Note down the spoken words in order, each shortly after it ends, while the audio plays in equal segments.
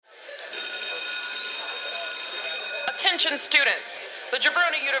Attention students, the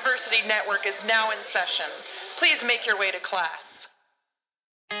Jabroni University Network is now in session. Please make your way to class.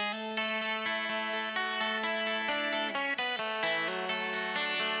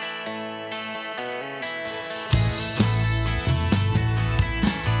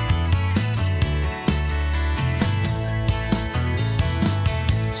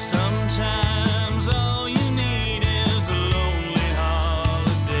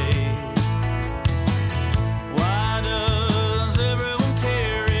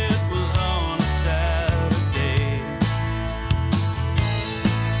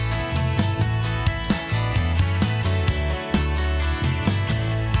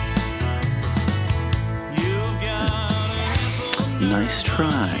 Nice try,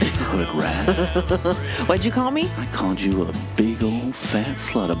 hood rat. What'd you call me? I called you a big old fat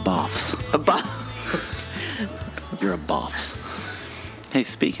slut of boffs. A boff. You're a boffs. Hey,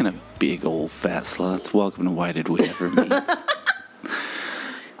 speaking of big old fat sluts, welcome to Why Did We Ever Meet?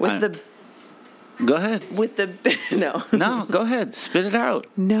 Go ahead. No. No, go ahead. Spit it out.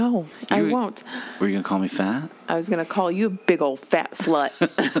 No, I won't. Were you going to call me fat? I was going to call you a big old fat slut.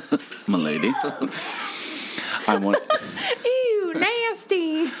 My lady. Ew,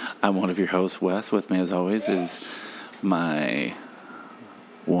 nasty. I'm one of your hosts, Wes. With me, as always, is my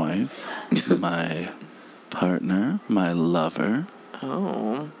wife, my partner, my lover.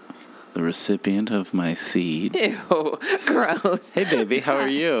 Oh. The recipient of my seed. Ew, gross. Hey, baby, how are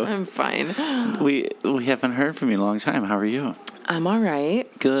you? I'm fine. We haven't heard from you in a long time. How are you? I'm all right.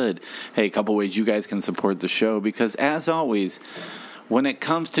 Good. Hey, a couple ways you guys can support the show, because as always, when it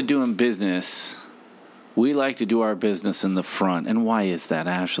comes to doing business, we like to do our business in the front. And why is that,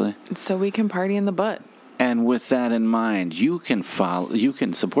 Ashley? So we can party in the butt. And with that in mind, you can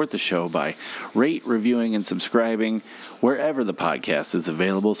support the show by rate, reviewing, and subscribing wherever the podcast is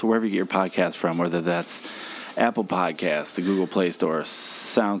available. So wherever you get your podcast from, whether that's Apple Podcasts, the Google Play Store,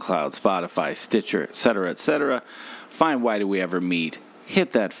 SoundCloud, Spotify, Stitcher, etc., find Why Do We Ever Meet?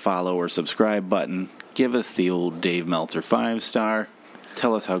 Hit that follow or subscribe button. Give us the old Dave Meltzer 5-star.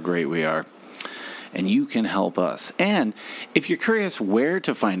 Tell us how great we are. And you can help us. And if you're curious where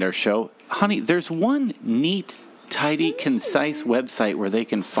to find our show, honey, there's one neat, tidy, concise website where they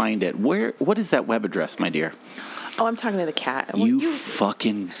can find it. What is that web address, my dear? Oh, I'm talking to the cat. You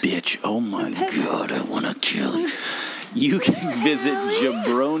fucking bitch. Oh, my God, I want to kill you. You can visit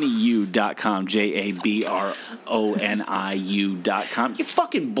jabroniu.com, JABRONIU.com. You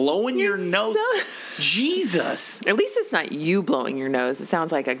fucking blowing your nose. Jesus. At least it's not you blowing your nose. It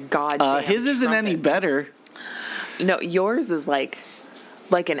sounds like a goddamn his isn't trumpet. any better. No, yours is like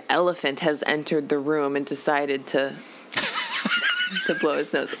an elephant has entered the room and decided to blow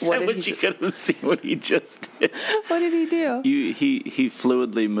his nose. I wish you could have seen what he just did. What did he do? He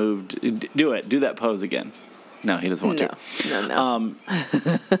fluidly moved. Do it. Do that pose again. No, he doesn't want to. No.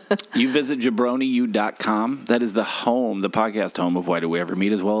 You visit jabroniu.com. That is the podcast home of Why Do We Ever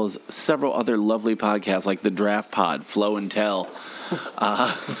Meet, as well as several other lovely podcasts like the Draft Pod, Flow and Tell,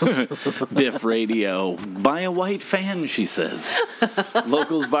 Biff Radio, Buy a White Fan, she says,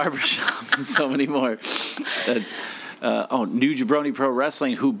 Locals Barbershop, and so many more. That's New Jabroni Pro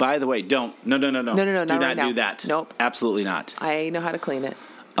Wrestling, who, by the way, No, do not right do that. Nope. Absolutely not. I know how to clean it.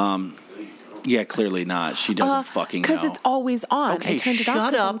 Yeah, clearly not. She doesn't fucking know. Because it's always on. Okay, I turned it shut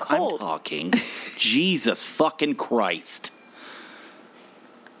off up. I'm cold. I'm talking. Jesus fucking Christ.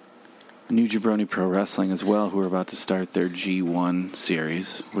 New Jabroni Pro Wrestling as well, who are about to start their G1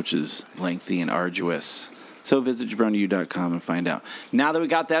 series, which is lengthy and arduous. So visit jabroniu.com and find out. Now that we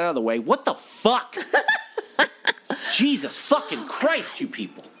got that out of the way, what the fuck? Jesus fucking Christ, you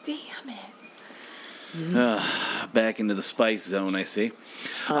people. Damn it. Back into the spice zone, I see.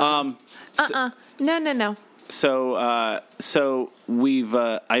 No. So we've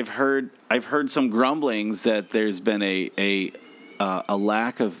I've heard some grumblings that there's been a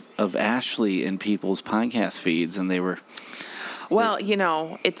lack of Ashley in people's podcast feeds, and they were. Well,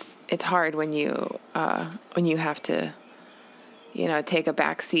 it's hard when you have to, take a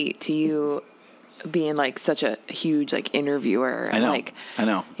back seat to you being like such a huge like interviewer. I know. I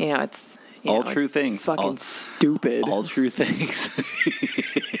know. It's. All true things. Fucking stupid. All true things.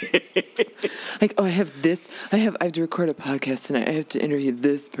 Like, I have to record a podcast tonight. I have to interview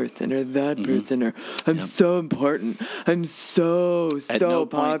this person or that person, or I'm so important. I'm so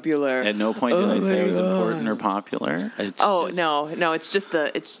popular. At no point did I say I was important or popular. No. It's just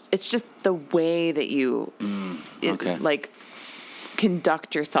the way that you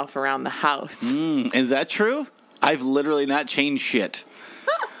conduct yourself around the house. Is that true? I've literally not changed shit.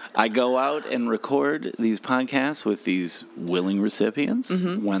 I go out and record these podcasts with these willing recipients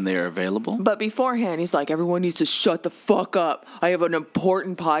when they are available. But beforehand, he's like, everyone needs to shut the fuck up. I have an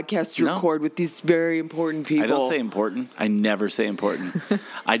important podcast to record with these very important people. I don't say important. I never say important.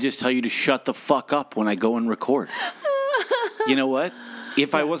 I just tell you to shut the fuck up when I go and record. You know what?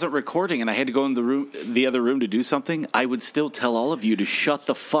 If I wasn't recording and I had to go in the other room to do something, I would still tell all of you to shut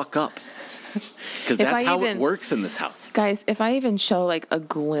the fuck up. Because that's how it works in this house. Guys, if I even show like a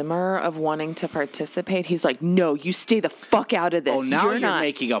glimmer of wanting to participate, he's like, no, you stay the fuck out of this. Oh, now you're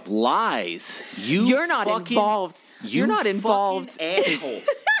making up lies. You're not involved. You're not involved. Asshole.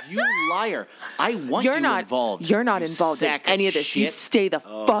 You liar. I want you involved. You're not involved in any of this. Shit. You stay the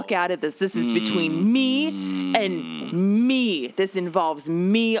fuck out of this. This is between me and me. This involves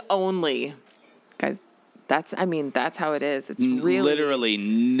me only. Guys, that's how it is. It's really literally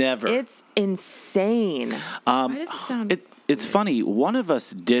never. It's insane. Why does it sound? It's funny. One of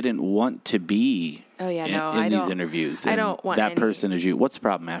us didn't want to be. in these interviews. I don't want that person is you. What's the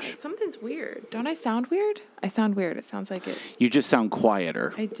problem, Ash? Something's weird. Don't I sound weird? I sound weird. It sounds like it. You just sound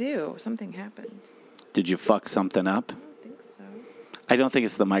quieter. I do. Something happened. Did you fuck something up? I don't think so. I don't think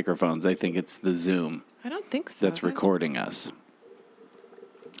it's the microphones. I think it's the Zoom. I don't think so. That's recording us.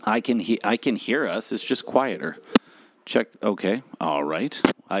 I can hear us. It's just quieter. Check. Okay. All right.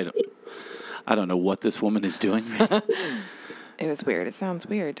 I don't know what this woman is doing. It was weird. It sounds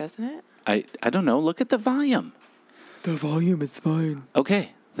weird, doesn't it? I don't know. Look at the volume. The volume is fine.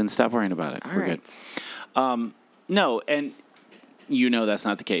 Okay. Then stop worrying about it. We're good. No, and you know that's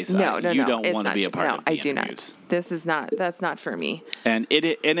not the case. No. You don't want to be a part of the I do interviews. not. This is not. That's not for me. And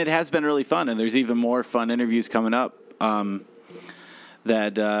it has been really fun, and there's even more fun interviews coming up.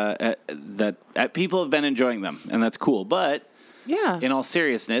 That people have been enjoying them, and that's cool. But in all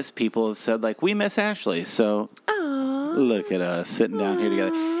seriousness, people have said like, we miss Ashley. So look at us sitting down here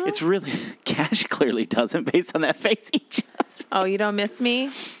together. It's really Cash clearly doesn't based on that face he just. Oh, you don't miss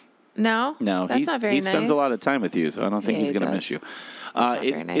me? No, that's not very nice. He spends a lot of time with you, so I don't think he's going to miss you.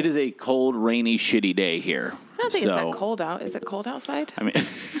 It is a cold, rainy, shitty day here. I don't think it's that cold out. Is it cold outside? I mean,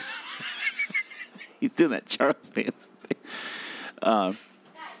 he's doing that Charles Manson thing.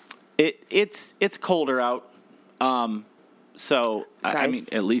 It's colder out. So guys, I mean,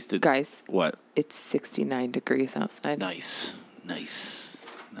 at least guys. What? It's 69 degrees outside. Nice.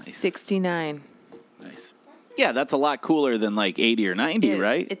 69. Nice. Yeah, that's a lot cooler than like 80 or 90,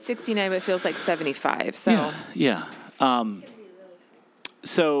 right? It's 69, but it feels like 75. So yeah.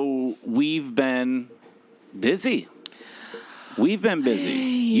 So we've been busy. We've been busy.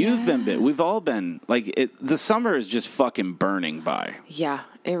 You've been busy. We've all been the summer is just fucking burning by. Yeah,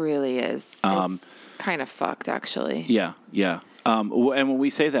 it really is. It's kind of fucked, actually. Yeah. And when we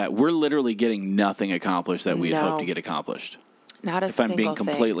say that, we're literally getting nothing accomplished that we had hoped to get accomplished. Not a if single I'm being thing.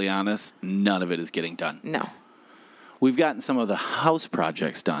 completely honest, none of it is getting done. No. We've gotten some of the house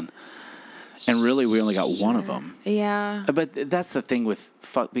projects done, and really we only got one of them. Yeah. But that's the thing with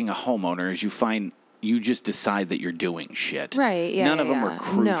being a homeowner is you just decide that you're doing shit. Right, yeah. None of them are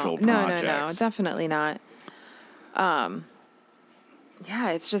crucial projects. No, definitely not. Yeah,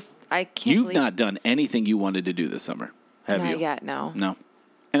 it's just, I can't You've not done anything you wanted to do this summer, have you? Not yet, no. No.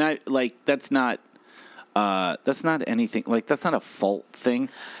 And that's not anything, that's not a fault thing.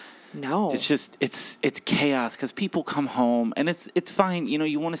 No. It's just, it's chaos because people come home and it's fine. You know,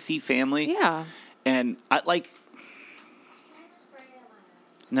 you want to see family. Yeah. And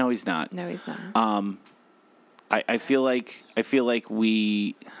no, he's not. No, he's not. I feel like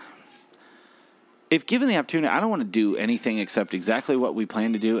we, if given the opportunity, I don't want to do anything except exactly what we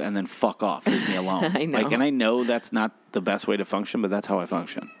plan to do and then fuck off. Leave me alone. I know. And I know that's not the best way to function, but that's how I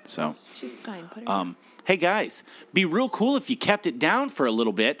function. So. She's fine. Put her Hey guys, be real cool if you kept it down for a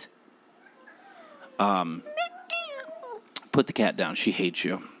little bit. Put the cat down. She hates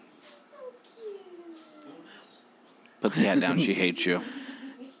you. Put the cat down. She hates you.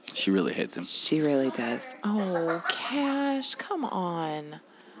 She really hates him. She really does. Oh, Cash, come on. No,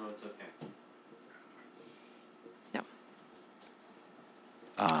 it's okay.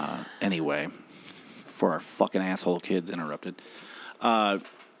 No. Anyway, for our fucking asshole kids interrupted.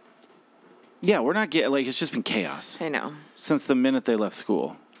 Yeah, we're not getting, it's just been chaos. I know. Since the minute they left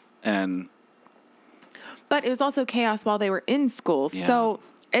school. But it was also chaos while they were in school. Yeah. So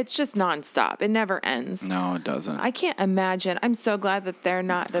it's just nonstop. It never ends. No, it doesn't. I can't imagine. I'm so glad that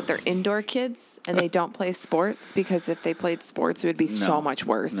they're indoor kids and they don't play sports, because if they played sports, it would be so much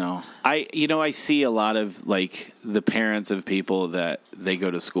worse. No. I see a lot of the parents of people that they go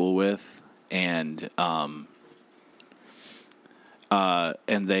to school with and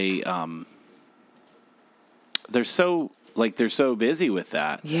they they're so like they're so busy with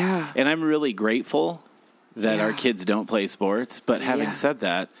that. Yeah. And I'm really grateful that our kids don't play sports. But having said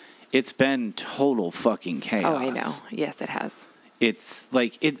that, it's been total fucking chaos. Oh, I know. Yes, it has. It's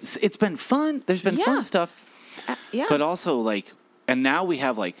like it's been fun. There's been fun stuff. Yeah. But also like, and now we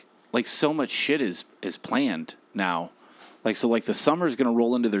have like so much shit is planned now. Like, so like the summer is going to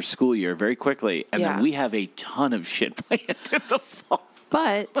roll into their school year very quickly. And then we have a ton of shit planned in the fall.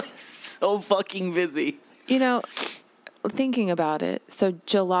 But So fucking busy. You know, thinking about it, so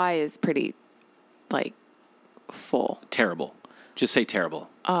July is pretty, like, full. Terrible. Just say terrible.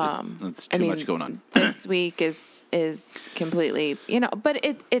 That's too much going on. This week is completely, but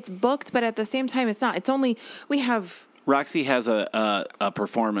it's booked, but at the same time, it's not. It's only, we have... Roxy has a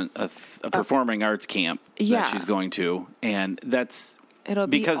performing arts camp that she's going to, and that's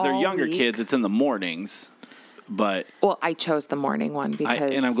because they're younger kids. It's in the mornings, but I chose the morning one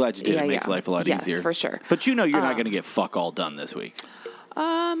because, and I'm glad you did. It makes life a lot easier, for sure. But you're not going to get fuck all done this week.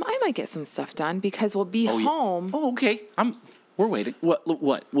 I might get some stuff done because we'll be home. Oh, okay. We're waiting. What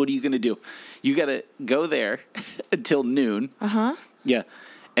are you going to do? You got to go there until noon. Yeah,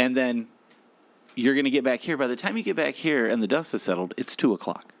 and then. You're going to get back here. By the time you get back here and the dust is settled, it's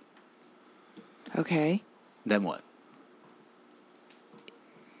 2:00. Okay. Then what?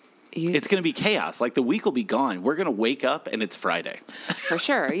 It's going to be chaos. Like, the week will be gone. We're going to wake up and it's Friday. For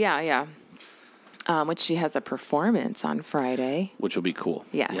sure. Yeah. Which she has a performance on Friday. Which will be cool.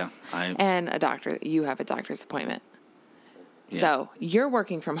 Yes. Yeah. And you have a doctor's appointment. Yeah. So you're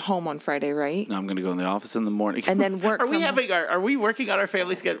working from home on Friday, right? No, I'm going to go in the office in the morning. And then work. Are we working on our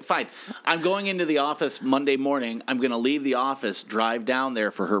family schedule? Fine. I'm going into the office Monday morning. I'm going to leave the office, drive down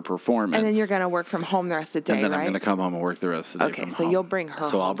there for her performance. And then you're going to work from home the rest of the day, and then right? I'm going to come home and work the rest of the day from home. Okay, so you'll bring her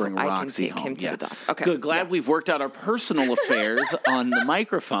home. So I'll bring Roxy home. Him to the doc. Okay. Good. Glad we've worked out our personal affairs on the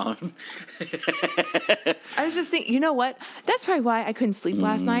microphone. I was just thinking, you know what? That's probably why I couldn't sleep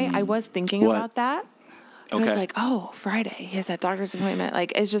last night. I was thinking about that. I was like, oh, Friday, he has that doctor's appointment.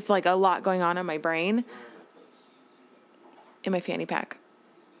 Like, it's just like a lot going on in my brain. In my fanny pack.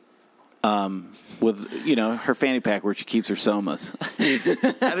 With, her fanny pack where she keeps her somas.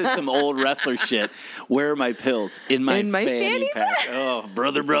 That is some old wrestler shit. Where are my pills? In my fanny pack. Oh,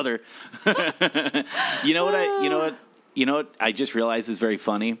 brother. You know what I just realized is very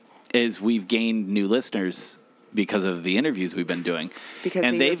funny is we've gained new listeners because of the interviews we've been doing. Because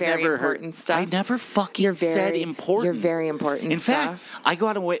they've never heard stuff. I never fucking said important. You're very important. In fact, I go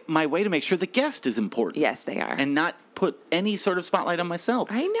out of my way to make sure the guest is important. Yes, they are. And not put any sort of spotlight on myself.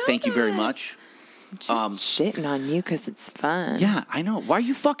 I know. Thank you very much. Just shitting on you because it's fun. Yeah, I know. Why are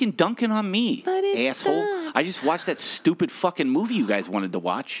you fucking dunking on me, but it's asshole? fun. I just watched that stupid fucking movie you guys wanted to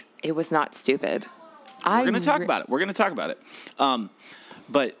watch. It was not stupid. We're going to talk about it.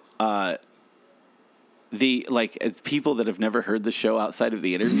 But the people that have never heard the show outside of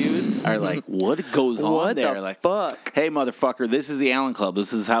the interviews are like, what goes on there? Like, fuck? Hey, motherfucker, this is the Allen Club.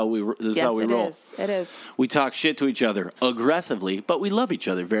 This is how we roll. It is. We talk shit to each other aggressively, but we love each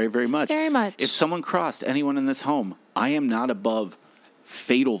other very, very much. Very much. If someone crossed anyone in this home, I am not above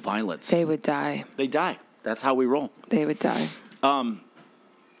fatal violence. They would die. They die. That's how we roll. They would die.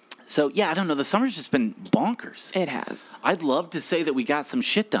 So, yeah, I don't know. The summer's just been bonkers. It has. I'd love to say that we got some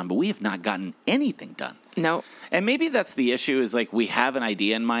shit done, but we have not gotten anything done. No. And maybe that's the issue is, like, we have an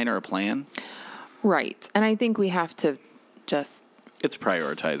idea in mind or a plan. Right. And I think we have to just... It's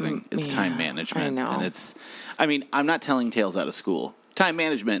prioritizing. It's time management. I know. And I'm not telling tales out of school. Time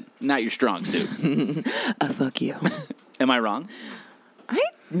management, not your strong suit. Fuck you. Am I wrong? I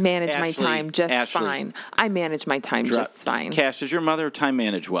manage my time just fine. I manage my time just fine. Cash, does your mother time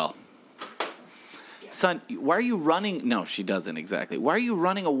manage well? Son, why are you running? No, she doesn't exactly. Why are you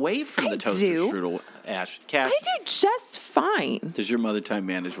running away from the toaster strudel, Ash? Cash, I do just fine. Does your mother time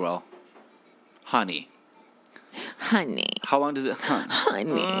manage well? Honey. How long does it...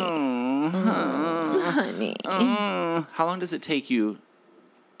 Honey. Honey. How long does it take you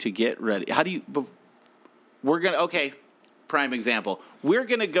to get ready? How do you... We're going to... Okay, prime example. We're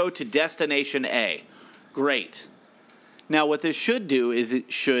going to go to destination A. Great. Now, what this should do is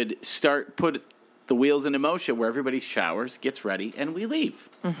it should put the wheels into motion where everybody showers, gets ready, and we leave.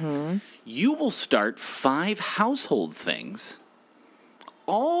 Mm-hmm. You will start 5 household things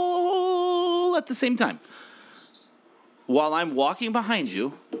all at the same time. While I'm walking behind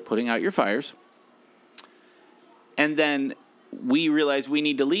you, putting out your fires, and then we realize we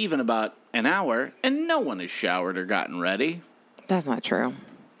need to leave in about an hour, and no one has showered or gotten ready. That's not true.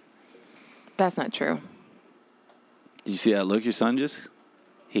 That's not true. Did you see that look your son just?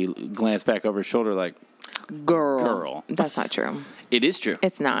 He glanced back over his shoulder like, Girl. That's not true. It is true.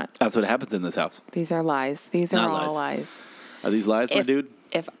 It's not. That's what happens in this house. These are lies. These are Not all lies. Are these lies, my dude?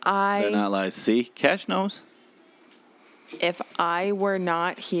 They're not lies. See? Cash knows. If I were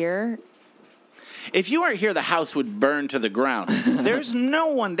not here... If you weren't here, the house would burn to the ground. There's no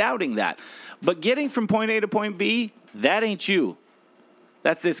one doubting that. But getting from point A to point B, that ain't you.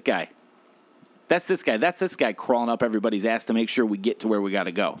 That's this guy. That's this guy. That's this guy crawling up everybody's ass to make sure we get to where we got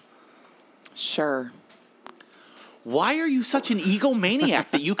to go. Sure. Why are you such an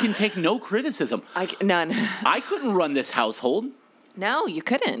egomaniac that you can take no criticism? None. I couldn't run this household. No, you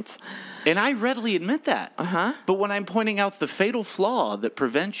couldn't. And I readily admit that. Uh-huh. But when I'm pointing out the fatal flaw that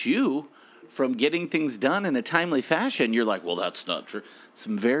prevents you from getting things done in a timely fashion, you're like, well, that's not true.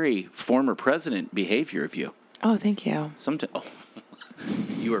 Some very former president behavior of you. Oh, thank you.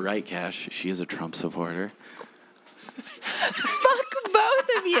 You were right, Cash. She is a Trump supporter. Fuck both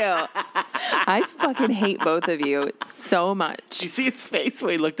of you. I fucking hate both of you so much. You see its face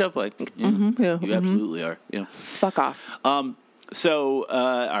when he looked up like, yeah, you absolutely are. Yeah. Fuck off. So,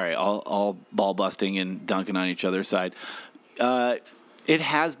 all right, all ball busting and dunking on each other's side. It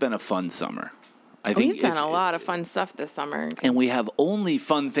has been a fun summer. I think we've done a lot of fun stuff this summer. And we have only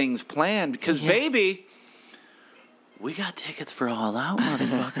fun things planned because, baby, we got tickets for All Out,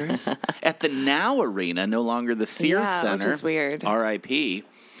 motherfuckers. At the Now Arena, no longer the Sears Center. Which is weird. R.I.P.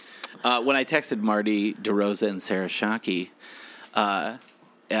 When I texted Marty DeRosa and Sarah Shockey, and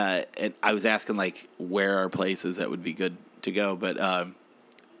I was asking, like, where are places that would be good to go, but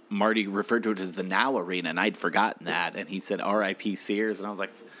Marty referred to it as the Now Arena, and I'd forgotten that, and he said R.I.P. Sears, and I was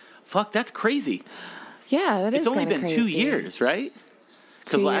like, fuck, that's crazy. Yeah, that is. It's only been crazy. 2 years, right?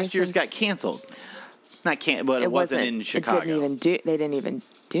 Because last year's got canceled. Not but it wasn't in Chicago. They didn't even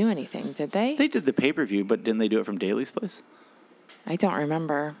do anything, did they? They did the pay-per-view, but didn't they do it from Daly's place? I don't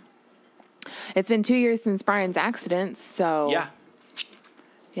remember. It's been 2 years since Brian's accident, so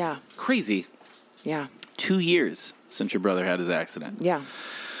yeah, crazy. Yeah, 2 years since your brother had his accident. Yeah,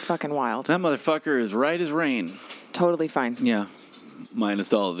 it's fucking wild. That motherfucker is right as rain. Totally fine. Yeah,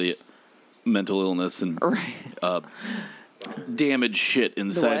 minus all of the mental illness and damaged shit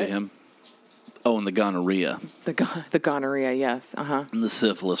inside of him. Oh, and the gonorrhea. The gonorrhea, yes. Uh-huh. And the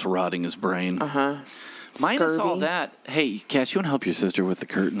syphilis rotting his brain. Uh-huh. Minus all that. Hey, Cash, you want to help your sister with the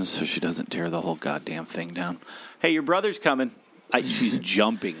curtains so she doesn't tear the whole goddamn thing down? Hey, your brother's coming. She's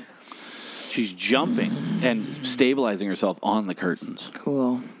jumping. She's jumping and stabilizing herself on the curtains.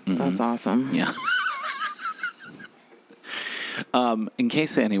 Cool. Mm-hmm. That's awesome. Yeah. In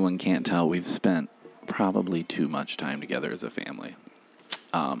case anyone can't tell, we've spent probably too much time together as a family.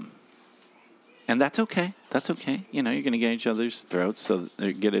 And that's okay. That's okay. You know, you're going to get each other's throats, so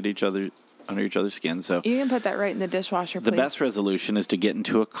they get at each other, under each other's skin. So you can put that right in the dishwasher, please. The best resolution is to get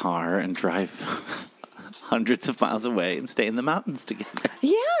into a car and drive hundreds of miles away and stay in the mountains together.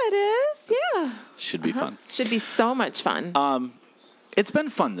 Yeah, it is. Yeah. Should be fun. Should be so much fun. It's been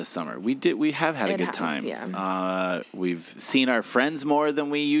fun this summer. We have had a good time. Yeah. We've seen our friends more than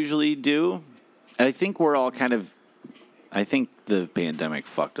we usually do. I think we're all I think the pandemic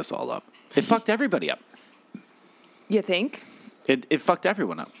fucked us all up. It fucked everybody up. You think? It fucked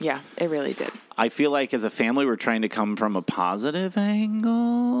everyone up. Yeah, it really did. I feel like as a family, we're trying to come from a positive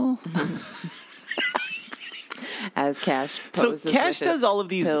angle. As Cash poses. So Cash does all of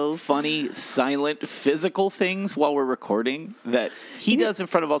these funny, silent, physical things while we're recording that he does in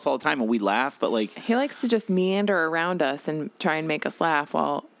front of us all the time, and we laugh, but like... He likes to just meander around us and try and make us laugh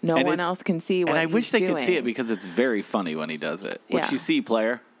while no one else can see what he's doing. And I wish they could see it because it's very funny when he does it. What you see,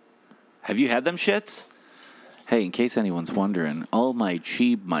 player? Have you had them shits? Hey, in case anyone's wondering, all my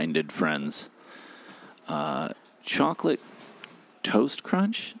cheap-minded friends, chocolate toast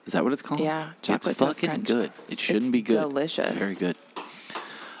crunch? Is that what it's called? Yeah, chocolate toast crunch. It's fucking good. It shouldn't be good. Delicious. It's very good.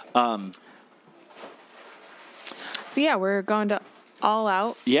 So yeah, we're going to All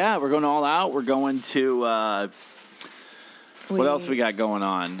Out. Yeah, we're going to All Out. We're going to... what else we got going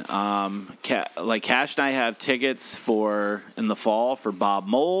on? Cash and I have tickets in the fall for Bob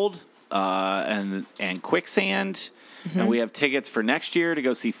Mould and Quicksand. Mm-hmm. And we have tickets for next year to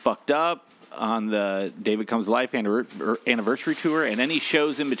go see Fucked Up on the David Comes to Life anniversary tour, and any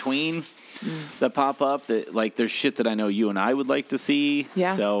shows in between that pop up that there's shit that I know you and I would like to see.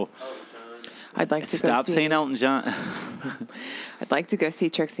 Yeah. So I'd like to stop saying Elton John. I'd like to go see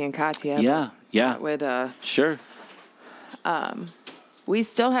Trixie and Katya. Yeah. That would sure. We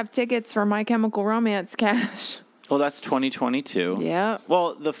still have tickets for My Chemical Romance, Cash. Well, that's 2022. Yeah.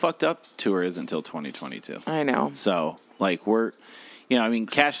 Well, the Fucked Up tour is until 2022. I know. So, we're,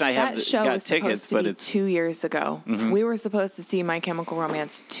 Cash and I got tickets, but it's 2 years ago. Mm-hmm. We were supposed to see My Chemical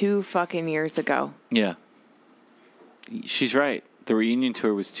Romance 2 fucking years ago. Yeah. She's right. The reunion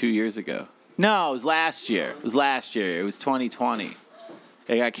tour was 2 years ago. No, it was last year. It was 2020.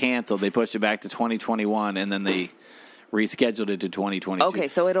 It got canceled. They pushed it back to 2021, and then they rescheduled it to 2022. Okay,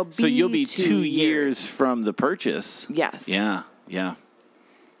 so it'll be so you'll be 2 years from the purchase. Yes. Yeah.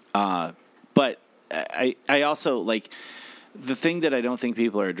 But I also like the thing that I don't think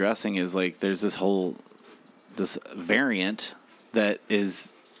people are addressing is like there's this variant that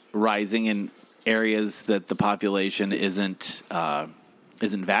is rising in areas that the population isn't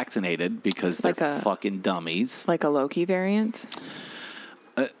vaccinated because they're fucking dummies. Like a Loki variant?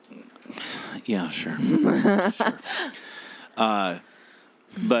 Yeah, sure. Sure.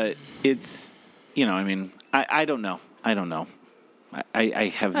 But it's, I mean, I don't know.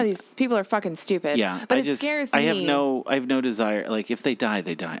 I have. Oh, these people are fucking stupid. Yeah, but it scares me. I have no desire. Like, if they die,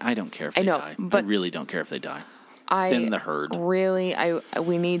 they die. I don't care if they die. But I really don't care if they die. Thin the herd. Really,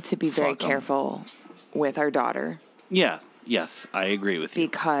 we need to be very careful with our daughter. Yeah. Yes, I agree with you.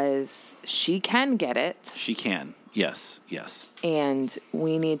 Because she can get it. She can. Yes. And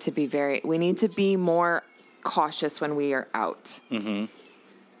we need to be more cautious when we are out. Mm-hmm.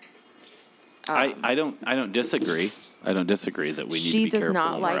 I don't disagree. I don't disagree that we need to be careful when we're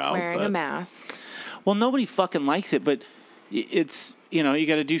out. She does not like wearing a mask. Well, nobody fucking likes it, but it's, you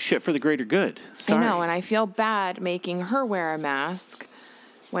got to do shit for the greater good. Sorry. I know, and I feel bad making her wear a mask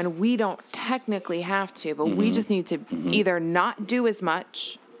when we don't technically have to, but we just need to either not do as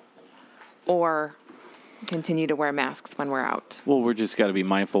much or continue to wear masks when we're out. Well, we're just got to be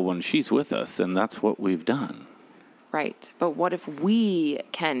mindful when she's with us, and that's what we've done. Right. But what if we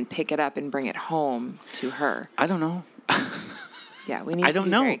can pick it up and bring it home to her? I don't know. Yeah, we need to be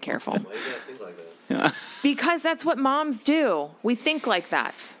very careful. Why do you gotta think like that? Yeah. Because that's what moms do. We think like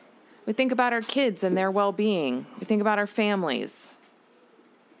that. We think about our kids and their well-being. We think about our families.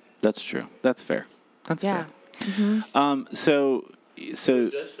 That's true. That's fair. That's fair. Mm-hmm. So Just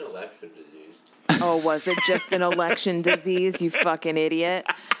an election disease. Oh, was it just an election disease, you fucking idiot?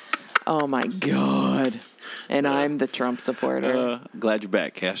 Oh, my God. And I'm the Trump supporter. Glad you're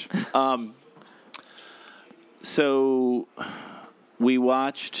back, Cash. So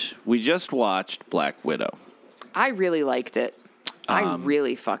we just watched Black Widow. I really liked it. I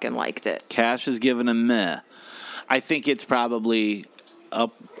really fucking liked it. Cash is given a meh. I think it's probably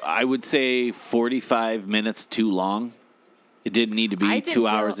I would say 45 minutes too long. It didn't need to be 2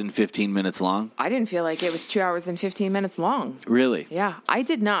 hours and 15 minutes long. I didn't feel like it was 2 hours and 15 minutes long. Really? Yeah, I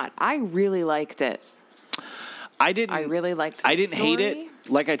did not. I really liked it. I really liked the I didn't story. hate it.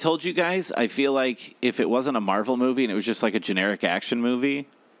 Like I told you guys, I feel like if it wasn't a Marvel movie and it was just like a generic action movie,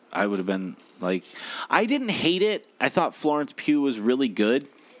 I would have been like, I didn't hate it. I thought Florence Pugh was really good.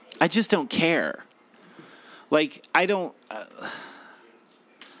 I just don't care. Like, I don't...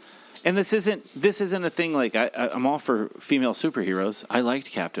 and this isn't a thing like I'm all for female superheroes. I liked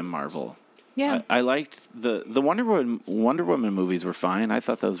Captain Marvel. Yeah, I liked the Wonder Woman movies were fine. I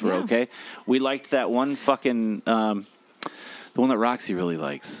thought those were okay. We liked that one fucking the one that Roxy really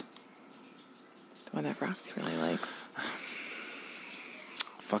likes. The one that Roxy really likes.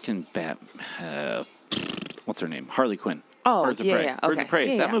 Fucking what's her name? Harley Quinn. Oh, Birds of Prey. Yeah. Birds of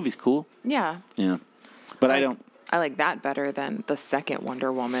Prey. That movie's cool. Yeah. Yeah, but I don't. I like that better than the second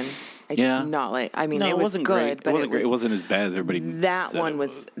Wonder Woman. I Yeah. did not like. I mean, No, it was wasn't good, great. but It wasn't great. It wasn't as bad as everybody. That said one it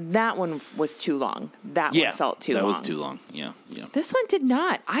was. That one was too long. That one felt too long. That was too long. Yeah. This one did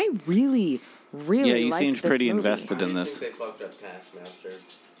not. I really. Yeah, you liked seemed this pretty movie. invested in I this. think they fucked up Taskmaster.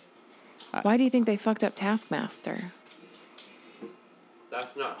 Why do you think they fucked up Taskmaster?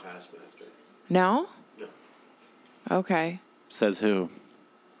 That's not Taskmaster. No. No. Okay. Says who?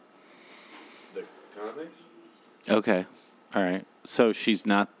 The comics? Okay. All right. So she's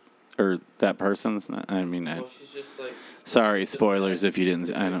not, or that person's not. I mean, Well, she's just like... sorry, spoilers if you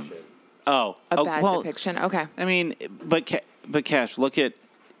didn't. I don't. Oh, A bad well, depiction. Okay. I mean, but Cash, look at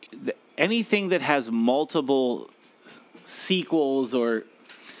anything that has multiple sequels or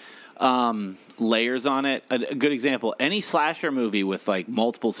layers on it. A good example: any slasher movie with like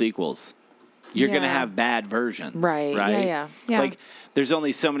multiple sequels, you're gonna have bad versions, Right. Right? Yeah. Like, there's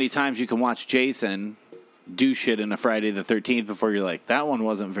only so many times you can watch Jason do shit in a Friday the 13th before you're like, that one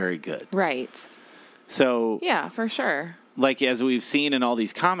wasn't very good. Right. So Yeah, for sure. like as we've seen in all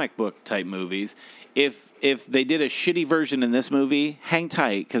these comic book type movies, if they did a shitty version in this movie, hang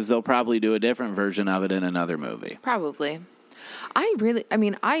tight because they'll probably do a different version of it in another movie. Probably. I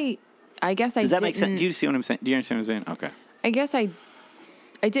guess I Does that make sense? didn't- Do you see what I'm saying? Do you understand what I'm saying? Okay. I guess I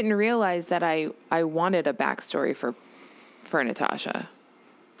didn't realize that I wanted a backstory for Natasha.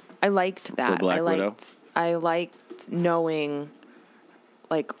 I liked that. Black Widow? I liked knowing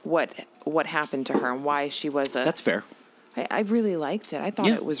like what happened to her and why she was That's fair. I really liked it. I thought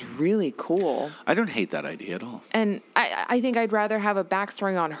Yeah. it was really cool. I don't hate that idea at all. And I think I'd rather have a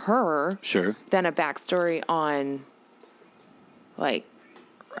backstory on her Sure. than a backstory on, like,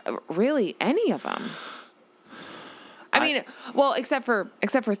 really any of them. I mean, well, except for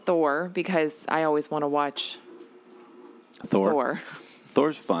Thor, because I always want to watch Thor.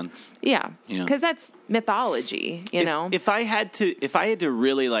 Thor's fun. Yeah, Yeah. because that's mythology, you know. If I had to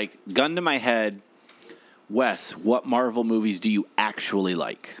really like gun to my head, Wes, what Marvel movies do you actually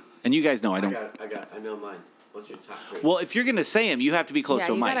like? And you guys know I don't. I know mine. What's your top 3? Well, if you're gonna say them, you have to be close Yeah,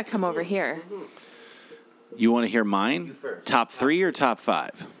 to a you mic. gotta come over here. You want to hear mine? You first. Top 3 or top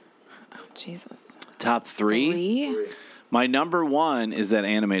 5? Oh, Jesus. Top 3. 3? My number 1 is that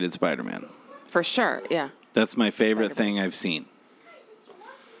animated Spider-Man. For sure, yeah. That's my favorite thing Spider-Verse. I've seen.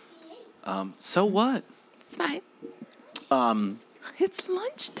 So what? It's fine. It's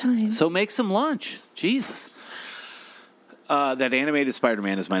lunchtime. So make some lunch. Jesus. That animated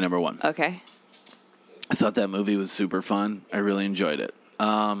Spider-Man is my number 1. Okay. I thought that movie was super fun. I really enjoyed it.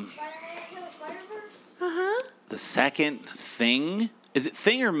 The second thing, is it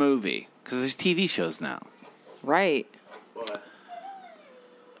thing or movie? Because there's TV shows now. Right. What?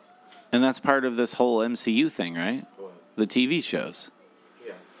 And that's part of this whole MCU thing, right? What? The TV shows.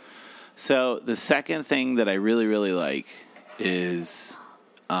 Yeah. So the second thing that I really, really like is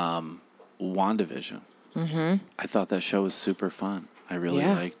WandaVision. Mm-hmm. I thought that show was super fun. I really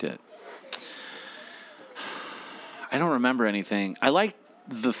liked it. I don't remember anything. I liked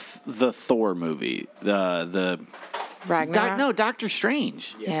the Thor movie. The Ragnarok? Doctor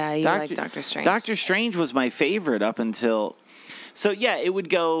Strange. Yeah, you like Doctor Strange. Doctor Strange was my favorite up until. So yeah, it would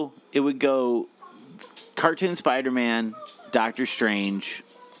go cartoon Spider-Man, Doctor Strange,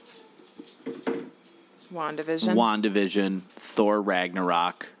 WandaVision, Thor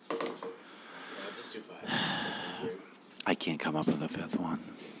Ragnarok. Just do 5. That's easier. I can't come up with a fifth one.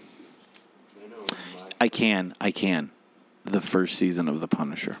 I know. I can. The first season of The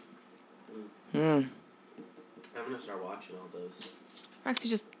Punisher. I'm gonna start watching all those. Roxy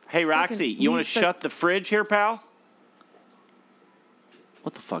just. Hey, Roxy, you want leaves to the- shut the fridge here, pal?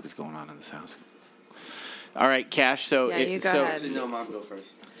 What the fuck is going on in this house? All right, Cash. So, Yeah, you go ahead. Actually, no, Mom, go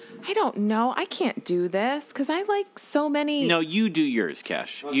first. I don't know. I can't do this because I like so many. No, you do yours,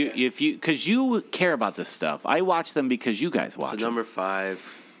 Cash. Okay. Because you care about this stuff. I watch them because you guys watch So them. number 5.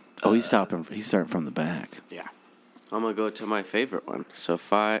 Oh, he's starting from the back. Yeah. I'm gonna go to my favorite one. So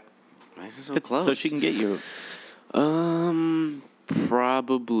 5. Why is it so close? So she can get you.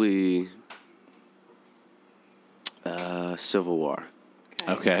 Probably Civil War.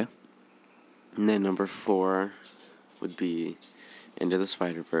 Okay. And then number 4 would be Into the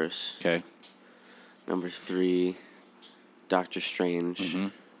Spider-Verse. Okay. Number 3, Doctor Strange.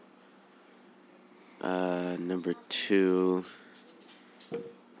 Mm-hmm. Number 2,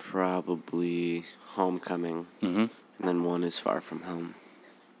 probably Homecoming. Mm-hmm. And then 1 is Far From Home.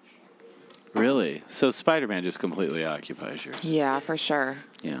 Really? So Spider-Man just completely occupies yours. Yeah, for sure.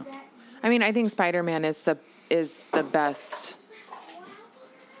 Yeah. I mean, I think Spider-Man is the best.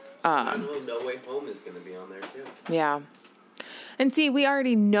 I know No Way Home is gonna be on there too. Yeah. And see, we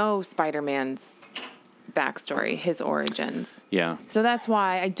already know Spider-Man's backstory, his origins. Yeah. So that's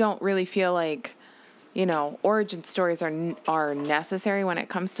why I don't really feel like, origin stories are necessary when it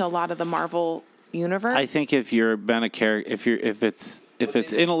comes to a lot of the Marvel universe. I think if you're been a character, if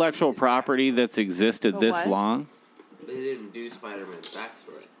it's intellectual property that's existed A this what? long, They didn't do Spider-Man's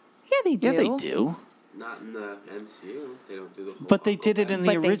backstory. Yeah, they do. yeah, they do. Not in the MCU. They don't do the whole. But they did it in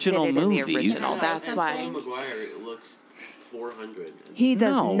the But they original did it in the movies. original. That's Tobey why. Maguire looks 400. He does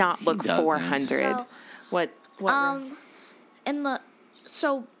No, not he look doesn't. 400. So, What?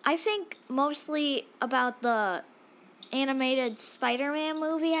 So I think mostly about the animated Spider-Man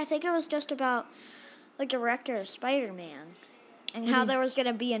movie. I think it was just about the director of Spider-Man and how there was going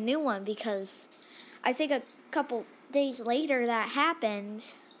to be a new one, because I think a couple days later that happened,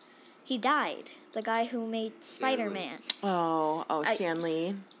 he died. The guy who made Spider-Man. Stan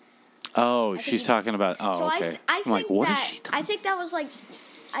Lee. Oh, think she's he- talking about. Oh, So okay. I I'm think like, what is that she talking? I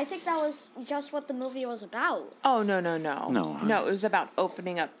think that was just what the movie was about. Oh, no. No, No, it was about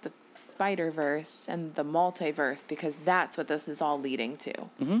opening up the Spider-Verse and the multiverse, because that's what this is all leading to.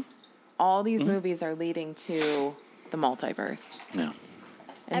 Mm-hmm. All these movies are leading to the multiverse. No.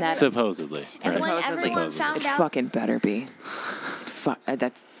 And that Supposedly. And right. when Supposedly. everyone found it out, fucking better be.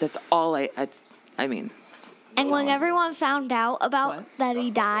 That's all I mean, and when everyone found out about What? that he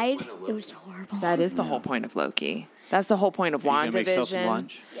died, it was horrible. that is the whole point of Loki. That's the whole point of Are you gonna make yourself some WandaVision.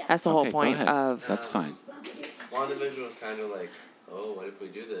 lunch? That's the whole Okay, go point ahead. of That's fine. WandaVision was kind of like oh, what if we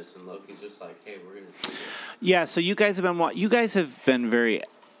do this? And Loki's just like, hey, we're going to do this. Yeah, so you guys have been very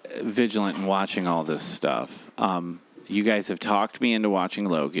vigilant in watching all this stuff. You guys have talked me into watching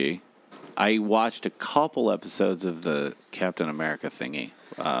Loki. I watched a couple episodes of the Captain America thingy.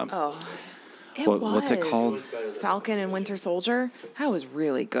 What's it called? Falcon and Winter Soldier. That was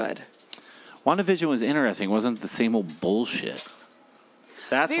really good. WandaVision was interesting. It wasn't the same old bullshit.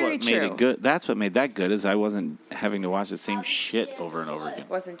 That's Very what made true. it good. That's what made that good, is I wasn't having to watch the same shit over and over again. It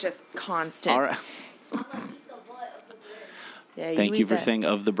wasn't just constant. All right. Yeah, Thank you eat for that. saying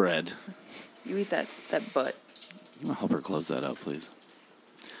of the bread. You eat that butt. You want to help her close that up, please?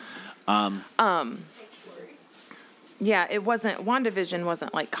 Yeah, it wasn't. WandaVision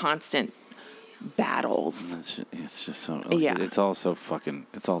wasn't like constant battles. It's just so. Yeah. It's all so fucking.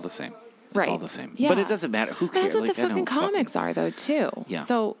 It's all the same. It's all Right. the same. Yeah. But it doesn't matter. Who cares? That's what Like, the I fucking don't comics are, though, too. Yeah.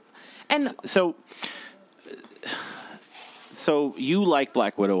 So, and So you like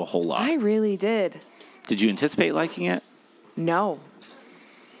Black Widow a whole lot. I really did. Did you anticipate liking it? No,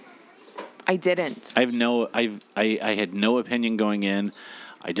 I didn't. I had no opinion going in.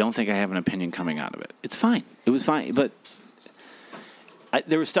 I don't think I have an opinion coming out of it. It's fine. It was fine, but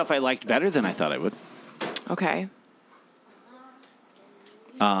there was stuff I liked better than I thought I would. Okay.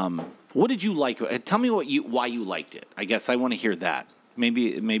 What did you like? Tell me why you liked it. I guess I want to hear that.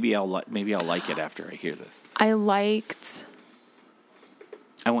 Maybe I'll like it after I hear this. I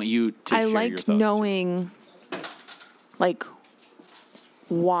want you to share your liked thoughts. knowing Like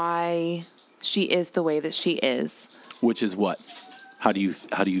why she is the way that she is. Which is what? How do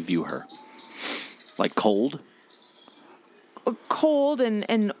you view her? Like cold? Cold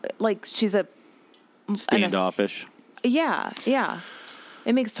and like she's a Standoffish? Yeah.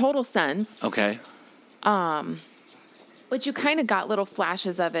 It makes total sense. Okay. But you kind of got little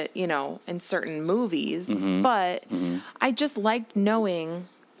flashes of it, in certain movies. Mm-hmm. But I just liked knowing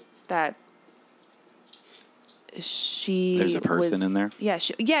that there's a person in there? Yeah.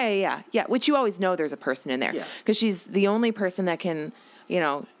 Yeah. Which you always know there's a person in there. Because she's the only person that can,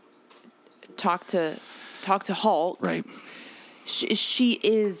 talk to Hulk. Right. She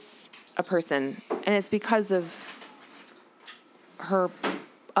is a person. And it's because of her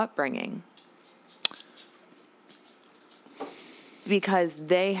upbringing. Because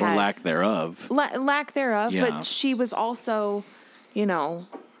they had... Or lack thereof. Lack thereof, Yeah. but she was also,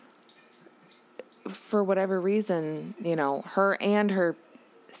 for whatever reason, her and her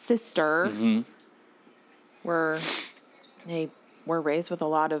sister were raised with a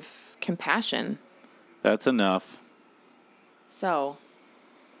lot of compassion. That's enough. So,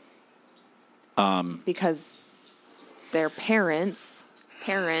 because their parents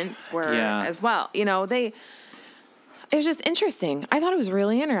were as well, it was just interesting. I thought it was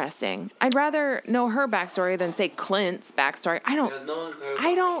really interesting. I'd rather know her backstory than say Clint's backstory.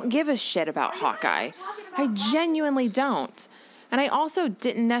 I don't give a shit about Hawkeye. I genuinely don't. And I also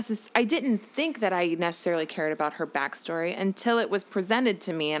I didn't think that I necessarily cared about her backstory until it was presented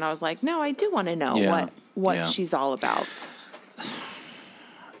to me, and I was like, no, I do want to know what she's all about.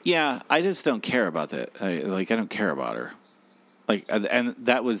 Yeah, I just don't care about that. I don't care about her. And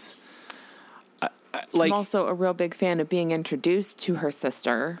that was... I'm also a real big fan of being introduced to her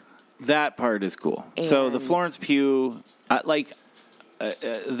sister. That part is cool. So the Florence Pugh,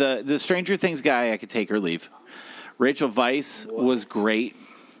 the Stranger Things guy, I could take or leave. Rachel Weisz was great,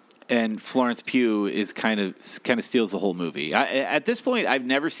 and Florence Pugh is kind of steals the whole movie. At this point, I've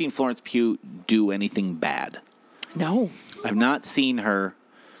never seen Florence Pugh do anything bad. No, I've not seen her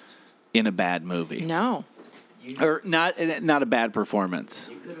in a bad movie. No. Or not a bad performance.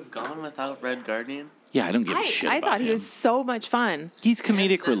 You could have gone without Red Guardian. Yeah, I don't give a shit I about thought him. he was so much fun. He's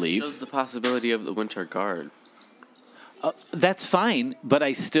comedic relief. Shows the possibility of the Winter Guard. That's fine, but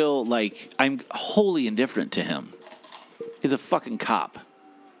I still, I'm wholly indifferent to him. He's a fucking cop,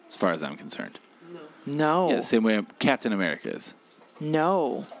 as far as I'm concerned. No. Yeah, same way Captain America is.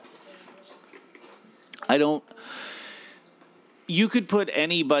 No. I don't... You could put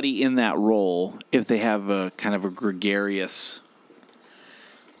anybody in that role if they have a kind of a gregarious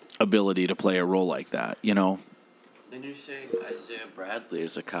ability to play a role like that, Then you're saying Isaiah Bradley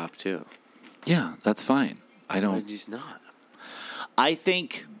is a cop, too. Yeah, that's fine. But he's not. I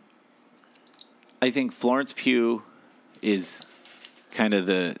think Florence Pugh is kind of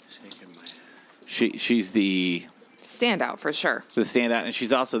the... She's the... Standout, for sure. The standout, and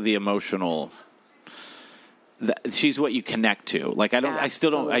she's also the emotional... She's what you connect to. I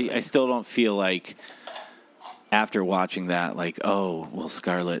still don't feel like after watching that,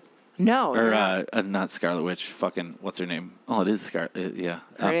 Scarlet. No. Or not Scarlet Witch. Fucking what's her name? Oh, it is Scarlet. Yeah.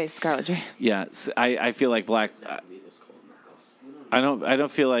 Her name is Scarlet Johansson. Yeah. I feel like Black. I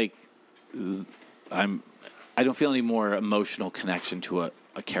don't feel like I don't feel any more emotional connection to a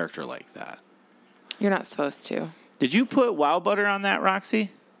character like that. You're not supposed to. Did you put wow butter on that,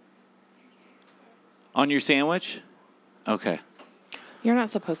 Roxy? On your sandwich? Okay. You're not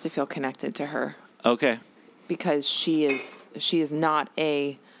supposed to feel connected to her Okay. because she is not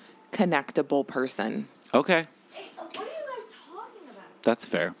a connectable person. Okay. What are you guys talking about? That's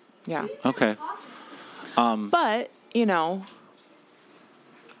fair. Yeah. Okay. But, you know,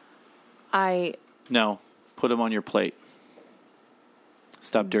 No. Put them on your plate.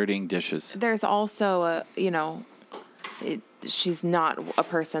 Stop dirtying dishes. there's also she's not a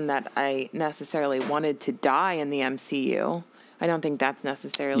person that I necessarily wanted to die in the MCU. I don't think that's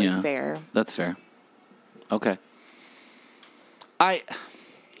necessarily Yeah. fair. That's fair. Okay.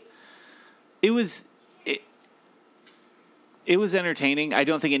 It was entertaining. I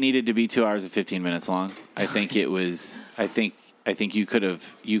don't think it needed to be 2 hours and 15 minutes long. I think it was. I think you could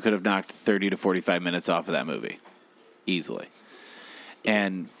have knocked 30 to 45 minutes off of that movie easily,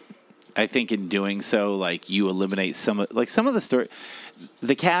 and I think in doing so, like, you eliminate some of the story.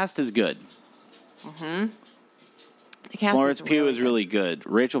 The cast is good. The cast Florence Pugh is really good.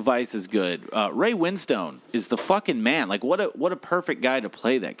 Rachel Weisz is good. Ray Winstone is the fucking man. Like, what a perfect guy to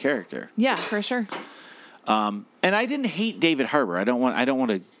play that character. Yeah, for sure. And I didn't hate David Harbour. I don't want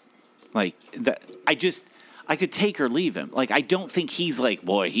to, like, that. I could take or leave him. Like, I don't think he's like,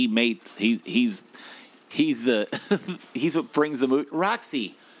 boy, he's the he's what brings the movie.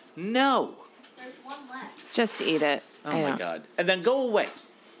 Roxy, no. There's one left. Just eat it. Oh my God. And then go away.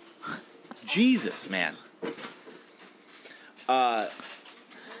 Jesus, man.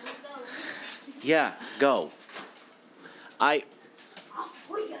 Yeah, go. I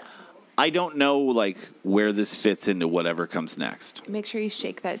don't know, like, where this fits into whatever comes next. Make sure you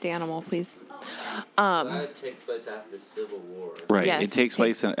shake that Danimal, please. That takes place after Civil War. Right. Yes, it takes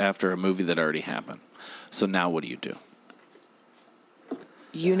place after a movie that already happened. So now what do you do?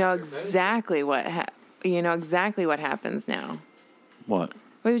 You know exactly what happens now. What?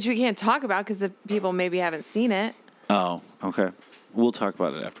 Which we can't talk about because the people maybe haven't seen it. Oh, okay. We'll talk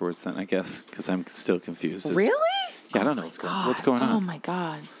about it afterwards then, I guess, because I'm still confused. Really? Yeah, I don't know what's going on. Oh my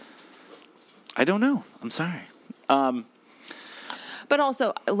God. I don't know. I'm sorry. But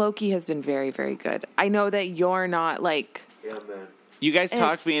also, Loki has been very, very good. I know that you're not like, Yeah, man. You guys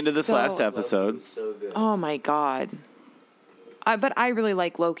talked It's me into this so- last episode. Loki was so good. oh my God. But I really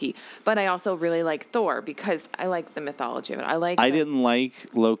like Loki. But I also really like Thor because I like the mythology of it. I didn't like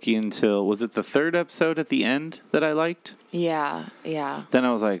Loki until, was it the third episode at the end that I liked? Yeah, yeah. Then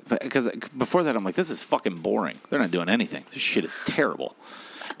I was like, because before that I'm like, this is fucking boring. They're not doing anything. This shit is terrible.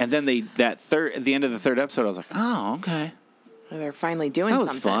 And then at the end of the third episode, I was like, oh, okay. They're finally doing That was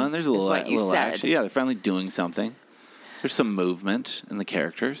something. fun. There's a is little, what you little said. action. Yeah, they're finally doing something. There's some movement in the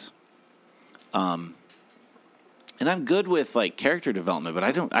characters. And I'm good with, like, character development, but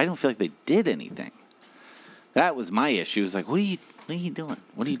I don't feel like they did anything. That was my issue. It was like, what are you doing?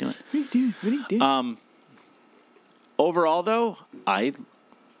 What are you doing? What are you doing? Overall, though,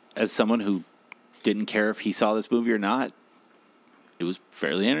 as someone who didn't care if he saw this movie or not, it was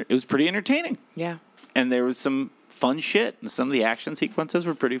pretty entertaining. Yeah. And there was some fun shit, and some of the action sequences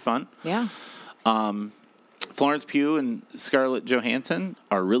were pretty fun. Yeah. Florence Pugh and Scarlett Johansson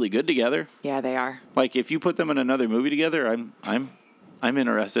are really good together. Yeah, they are. Like, if you put them in another movie together, I'm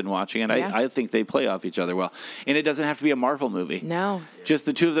interested in watching it. Yeah. I think they play off each other well, and it doesn't have to be a Marvel movie. No. Just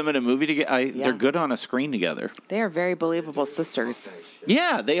the two of them in a movie together. Yeah. They're good on a screen together. They are very believable sisters.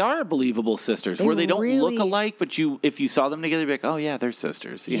 Yeah, they are believable sisters, They where they don't look really- alike, but if you saw them together, you'd be like, oh yeah, they're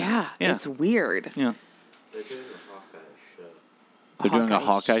sisters. Yeah. yeah. It's weird. Yeah. They're doing a Hawkeye show. They're doing a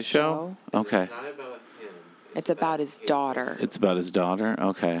Hawkeye show? Okay. It's not about him. It's about his daughter. It's about his daughter?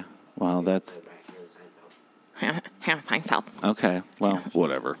 Okay. Well, that's... Hannah Seinfeld. Okay. Well,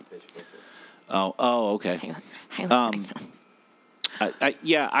 whatever. Oh, okay.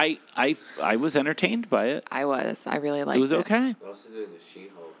 I was entertained by it. I really liked it. It was okay. They're also doing the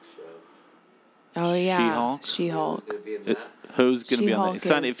She-Hulk show. Oh, yeah. She-Hulk? She-Hulk. Who's gonna be in that? Who's going to be on She-Hulk that?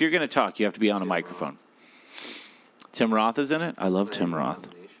 Son, is- if you're going to talk, you have to be on a microphone. Tim Roth is in it? I love Tim Roth.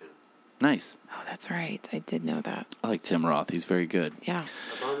 Abomination. Nice. Oh, that's right. I did know that. I like Tim Roth. He's very good. Yeah.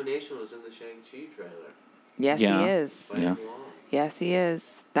 Abomination was in the Shang-Chi trailer. Yes, Yeah. he is. Yeah. Yes, he is.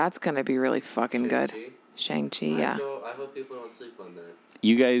 That's going to be really fucking good. Shang-Chi? Shang-Chi, yeah. I hope people don't sleep on that.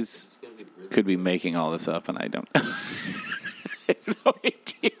 You guys It's gonna be really could be good. making all this up, and I don't. I have no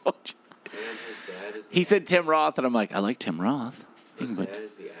idea. And his dad is He said Tim Roth, and I'm like, I like Tim Roth. his dad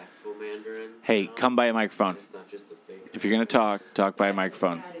is the actual Mandarin. Hey, come by a microphone. It's not just the fake. If you're going to talk by a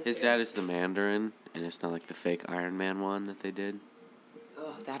microphone. His dad is the Mandarin, and it's not like the fake Iron Man one that they did.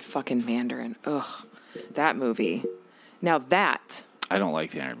 that fucking Mandarin. Ugh. That movie. Now that I don't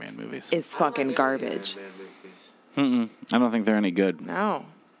like the Iron Man movies. is fucking garbage. I don't think they're any good. No.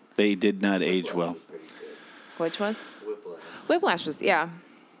 They did not age well. Which was? Whiplash. Whiplash was, yeah.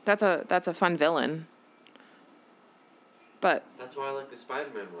 That's a fun villain. But That's why I like the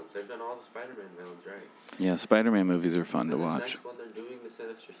Spider-Man ones. They've done all the Spider-Man villains right. Yeah, Spider-Man movies are fun to And this watch. next one, they're doing the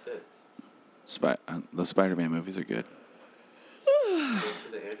Sinister Six. The Spider-Man movies are good. Those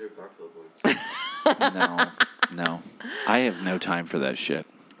are the Andrew Garfield ones. No. I have no time for that shit.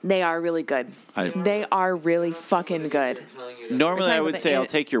 they are really good. They are really fucking good. They're telling you that Normally, talking I about would the say I'll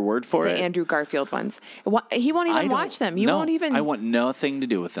take your word for The it. Andrew Garfield ones. He won't I even don't- watch them. You no, won't even. I want nothing to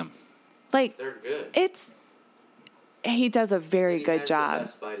do with them. like, they're good. he does a very He good has job. The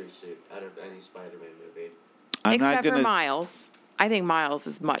best spider suit out of any Spider-Man movie. I'm not Except for gonna. Miles. I think Miles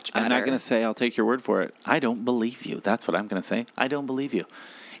is much better. I'm not going to say I'll take your word for it. I don't believe you. That's what I'm going to say. I don't believe you.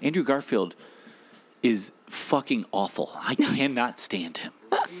 Andrew Garfield is fucking awful. I cannot stand him.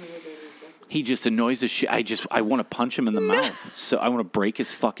 He just annoys the shit. I want to punch him in the mouth. So I want to break his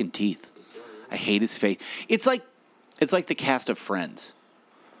fucking teeth. I hate his face. It's like the cast of Friends.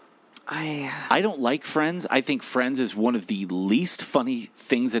 I don't like Friends. I think Friends is one of the least funny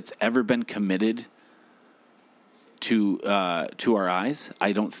things that's ever been committed to our eyes.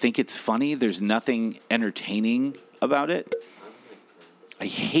 I don't think it's funny. There's nothing entertaining about it. I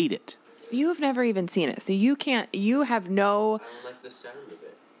hate it. You have never even seen it, so you can't. You have no. I don't like the sound of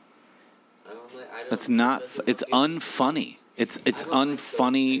it. It's not. It's unfunny. It's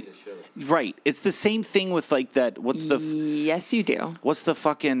unfunny. Right. It's the same thing with like that. Yes, you do. What's the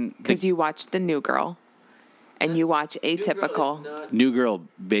fucking? Because you watch The New Girl, and you watch Atypical. New Girl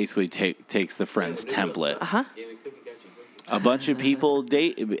basically takes the Friends template. Uh-huh. A bunch of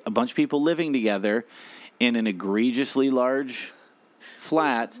people living together in an egregiously large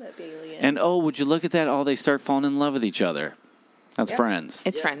flat, and would you look at that? Oh, they start falling in love with each other. That's Friends.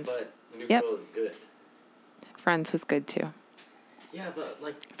 It's Friends. But New Yep. Girl is good. Friends was good too. Yeah, but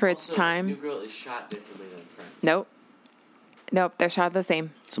like For its also, time. New Girl is shot differently than Friends. Nope. They're shot the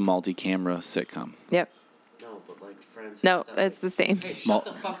same. It's a multi-camera sitcom. Yep. No, but like Friends. No, has that, it's the same. Hey, shut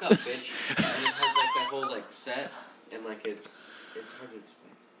the fuck up, bitch! And it has like that whole like set, and like it's hard to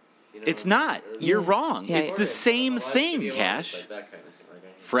explain. You know? It's not. You're wrong. Yeah, It's yeah. the same Live thing, studio, Cash. like that kind of thing. Like, I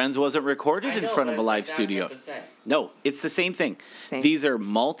hate Friends wasn't recorded I in know, front but of a it's live like that studio. type of set. No, it's the same thing. Same. These are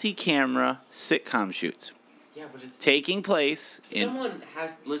multi-camera sitcom shoots Yeah, but it's taking place in. Someone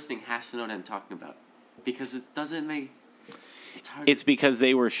listening has to know what I'm talking about, because it doesn't make. It's hard. It's because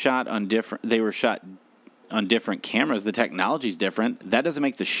they were shot on different. They were shot on different cameras. The technology's different. That doesn't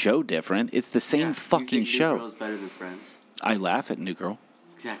make the show different. It's the same You fucking think show. New Girl's better than Friends. I laugh at New Girl,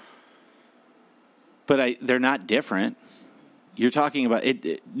 Exactly. but they're not different. You're talking about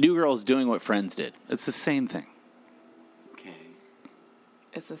it. New Girl's doing what Friends did. It's the same thing. Okay.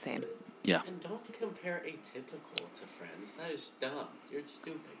 It's the same. Yeah. And don't compare Atypical to Friends. That is dumb. You're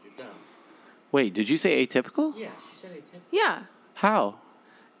stupid. You're dumb. Wait, did you say Atypical? Yeah, she said Atypical. Yeah. How?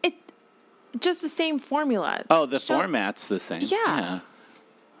 It just the same formula. Oh, the Show- format's the same. Yeah.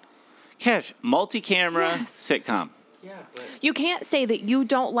 Cash, multi-camera Yes. sitcom. Yeah, but You can't say that you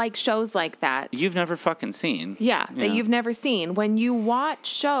don't like shows like that. You've never fucking seen. Yeah, that you've never seen. When you watch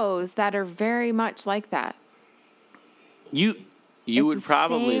shows that are very much like that. You It's would the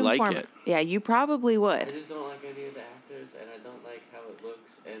probably same like form- it. Yeah, you probably I would. just don't like any of the actors, and I don't like how it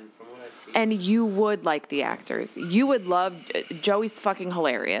looks. And from what I've seen, And you would like the actors. You would love Joey's fucking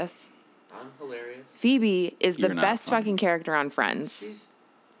hilarious. I'm hilarious. Phoebe is the You're not best funny. fucking character on Friends. She's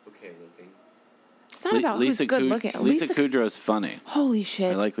okay looking. It's not about who's good looking. Lisa Kudrow's funny. Holy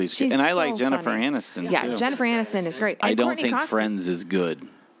shit. I like Lisa. She's And I like so Jennifer funny. Aniston, Yeah, too. Jennifer Aniston is great. I And don't Courtney think Cox, Friends is good.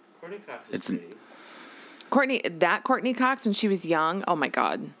 Courtney Cox is It's- pretty. Courtney Cox when she was young. Oh my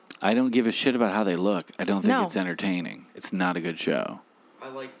god. I don't give a shit about how they look. I don't think No. it's entertaining. It's not a good show.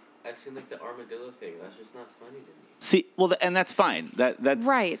 I've seen like the armadillo thing. That's just not funny to me. See, well, and that's fine. That's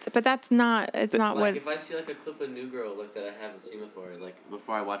Right, but that's not. It's not Like what. if I see like a clip of New Girl like that I haven't seen before, like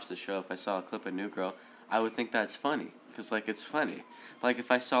Before I watch the show, if I saw a clip of New Girl, I would think that's funny, because like it's funny. Like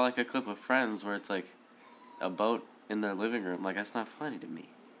if I saw like a clip of Friends where it's like a boat in their living room, like that's not funny to me.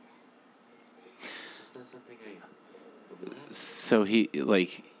 it's just not something I would laugh. so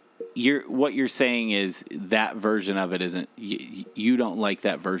what you're saying is that version of it isn't. You don't like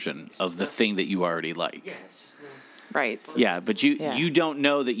that version of the thing that you already like. Yeah, it's just not. Right. Yeah, but you don't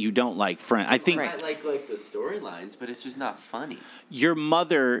know that you don't like Friends. I think I like the storylines, but it's just not funny. your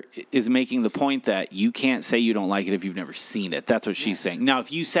mother is making the point that you can't say you don't like it if you've never seen it. That's what she's saying. Now,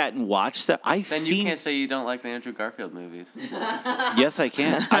 if you sat and watched that, Then you can't say you don't like the Andrew Garfield movies. Yes, I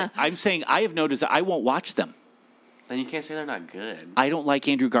can. I'm saying I have noticed that I won't watch them. Then you can't say they're not good. I don't like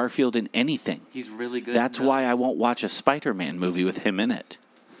Andrew Garfield in anything. He's really good. That's why I won't watch a Spider-Man movie with him in it.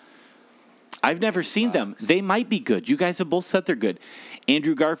 I've never seen them. They might be good. You guys have both said they're good.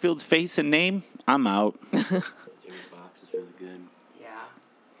 Andrew Garfield's face and name, I'm out. Jamie Foxx is really good. Yeah.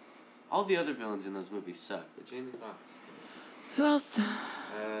 All the other villains in those movies suck, but Jamie Foxx is good. Who else?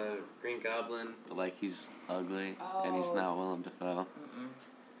 Green Goblin, but like he's ugly and he's not Willem Dafoe.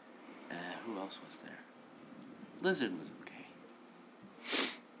 Who else was there? Lizard was okay.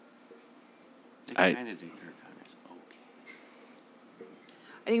 They kind of did Kirk Connors okay.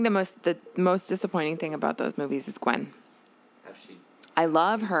 I think the most disappointing thing about those movies is Gwen. How she? I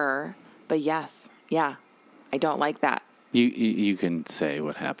love her, but I don't like that. You can say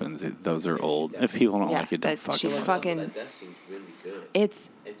what happens. Those are old. If people don't like it, don't fucking watch it. That death seems really good. It's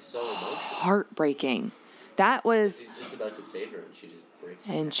so emotional. heartbreaking. That was, She's just about to save her, and she just breaks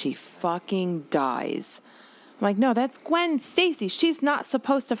her. and she fucking dies. I'm like, no, that's Gwen Stacy. She's not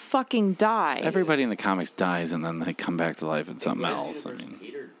supposed to fucking die. Everybody in the comics dies, and then they come back to life in something else. I mean,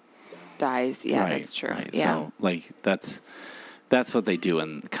 Peter dies. Yeah, right, that's true. Right. Yeah. So, like, that's what they do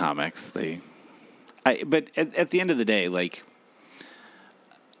in comics. But at the end of the day, like,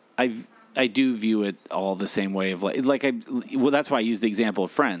 I do view it all the same way of that's why I use the example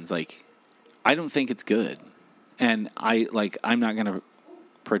of Friends. Like, I don't think it's good, and I'm not gonna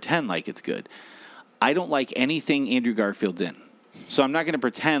pretend like it's good. I don't like anything Andrew Garfield's in, so I'm not gonna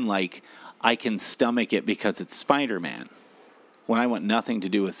pretend like I can stomach it because it's Spider-Man when I want nothing to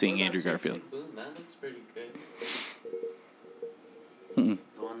do with seeing Andrew Garfield. Boom, that looks pretty good. Mm-mm.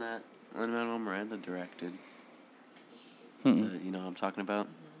 The one that Lin-Manuel Miranda directed. You know what I'm talking about?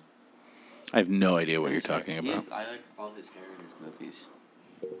 I have no idea what you're talking about. I like all his hair in his movies.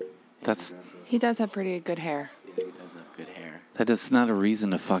 That's He does have pretty good hair. Yeah, he does have good hair. That's not a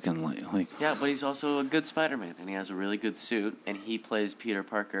reason to fucking like. Yeah, but he's also a good Spider-Man, and he has a really good suit, and he plays Peter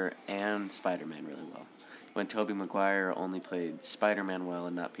Parker and Spider-Man really well. When Tobey Maguire only played Spider-Man well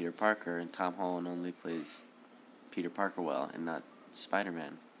and not Peter Parker, and Tom Holland only plays Peter Parker well and not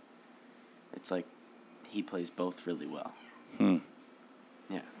Spider-Man. It's like he plays both really well.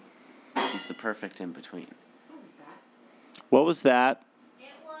 Yeah. He's the perfect in between. What was that? It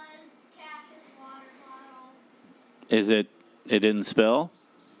was Cassia's water bottle. Is it? It didn't spill?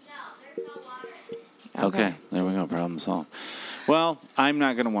 No, there's no water. Okay, there we go. Problem solved. Well, I'm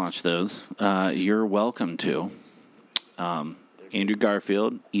not going to watch those. You're welcome to. Andrew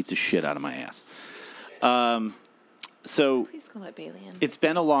Garfield, eat the shit out of my ass. So Please go let Bailey in. it's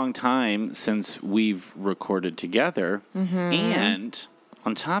been a long time since we've recorded together, and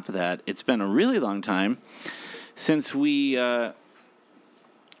on top of that, it's been a really long time since we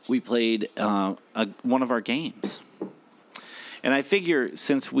played one of our games. And I figure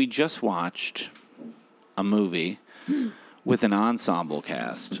since we just watched a movie with an ensemble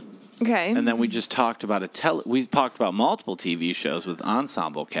cast, Okay. and then we just talked about we talked about multiple TV shows with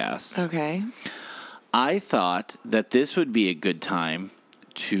ensemble casts. Okay. I thought that this would be a good time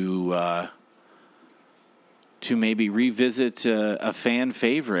to maybe revisit a fan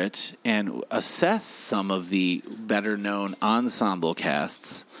favorite and assess some of the better known ensemble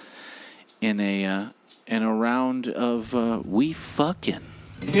casts in a round of We Fucking.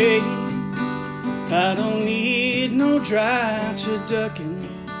 Hey, I don't need no dry turducken.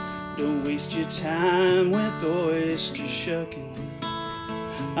 Don't waste your time with oyster shucking.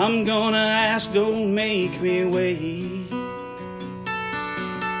 I'm gonna ask, don't make me wait.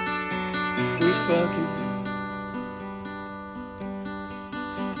 We fucking.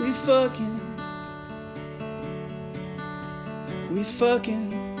 We fucking. We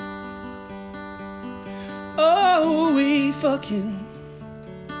fucking. Oh, we fucking.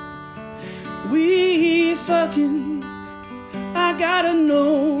 We fucking. I gotta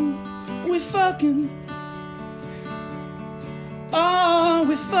know. We fucking. Oh,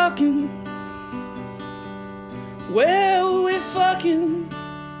 we fucking. Well, we fucking.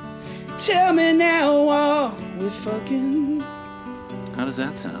 Tell me now, oh, we fucking. How does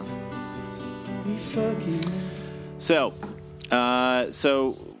that sound? We fucking. So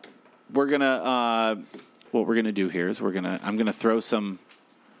we're gonna what we're gonna do here is I'm gonna throw some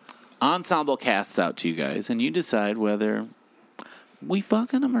ensemble casts out to you guys, and you decide whether we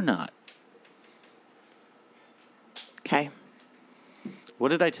fucking them or not. Okay. What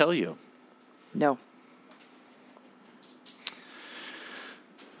did I tell you? No.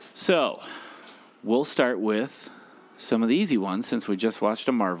 So, we'll start with some of the easy ones since we just watched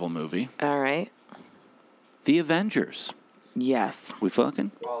a Marvel movie. All right. The Avengers. Yes. We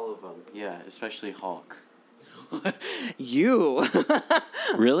fucking? All of them. Yeah, especially Hulk. You.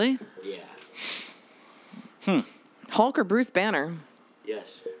 Really? Yeah. Hulk or Bruce Banner?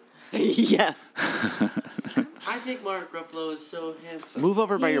 Yes. Yes. I think Mark Ruffalo is so handsome. Move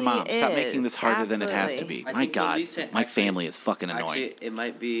over by your mom. He Stop is, making this harder than it has to absolutely. be. I My think God, Lisa- my actually- family is fucking annoying. Actually, it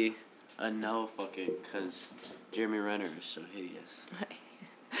might be a no fucking because Jeremy Renner is so hideous.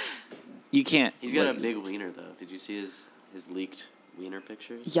 You can't. He's got a big wiener though. Did you see his leaked wiener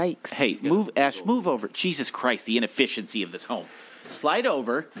pictures? Yikes. Hey, got a move, big Ash, old- move over. Jesus Christ, the inefficiency of this home. Slide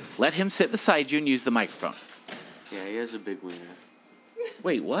over. Let him sit beside you and use the microphone. Yeah, he has a big wiener.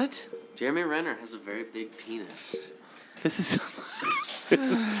 Wait, what? Jeremy Renner has a very big penis. This is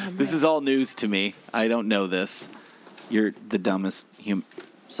this is all news to me. I don't know this. You're the dumbest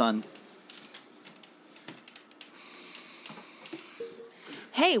son.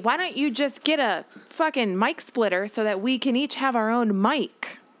 Hey, why don't you just get a fucking mic splitter so that we can each have our own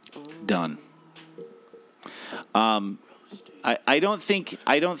mic? Done. I don't think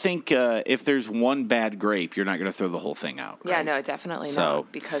if there's one bad grape, you're not going to throw the whole thing out. Yeah, right? no, definitely So-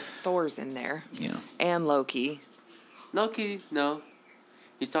 not. Because Thor's in there. Yeah. And Loki. No.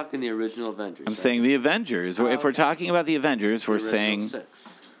 He's talking the original Avengers. I'm saying the Avengers. If we're talking about the Avengers, we're saying 6.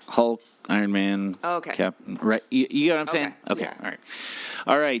 Hulk, Iron Man, Okay. Captain. Right? You get what I'm saying? Okay. Yeah.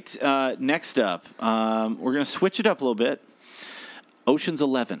 All right. Next up, we're going to switch it up a little bit. Ocean's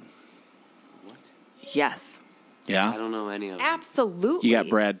 11. Yes. I Yeah. don't know any of them. Absolutely. You got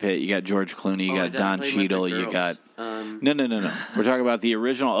Brad Pitt. You got George Clooney. You Oh, I got Don definitely meant the Cheadle. You girls. got. No. We're talking about the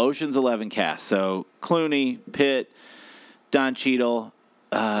original Ocean's 11 cast. So Clooney, Pitt, Don Cheadle,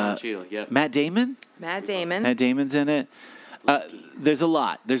 Don Cheadle, yep. Matt Damon. Matt Damon. Matt Damon's in it. There's a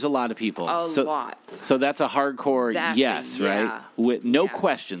lot. There's a lot of people. A so, lot. So that's a hardcore That's yes, a yeah. right? With no Yeah.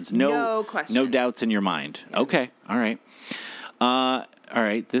 questions. No questions. No doubts in your mind. Okay. All right. All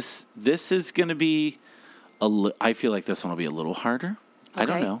right. This is going to be I feel like this one will be a little harder. I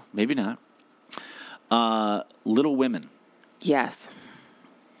don't Okay. know. Maybe not. Little Women. Yes.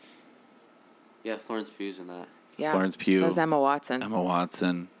 Yeah, Florence Pugh's in that. Yeah. Florence Pugh. Says Emma Watson. Emma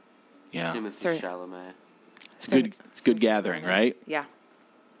Watson. Yeah. Timothy Sir- Chalamet. It's good. It's good gathering, right? Yeah.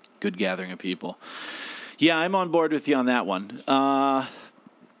 Good gathering of people. Yeah, I'm on board with you on that one.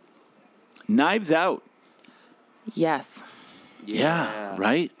 Knives Out. Yes. Yeah,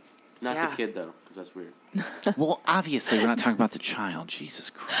 right? Not Yeah. the kid though, because that's weird. Well, obviously, we're not talking about the child. Jesus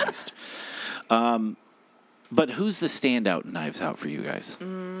Christ. But who's the standout in Knives Out for you guys?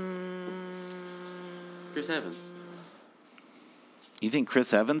 Chris Evans. You think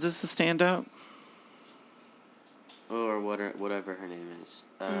Chris Evans is the standout? Or whatever her name is.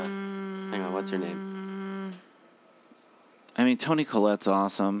 Hang on, what's her name? I mean, Toni Collette's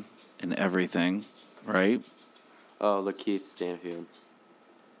awesome in everything, right? Oh, Lakeith Stanfield.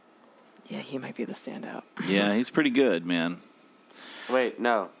 Yeah, he might be the standout. Yeah, he's pretty good, man. Wait,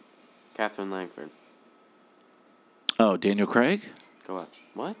 no. Catherine Langford. Oh, Daniel Craig? Go on.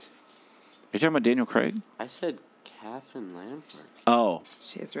 What? Are you talking about Daniel Craig? I said Catherine Langford. Oh,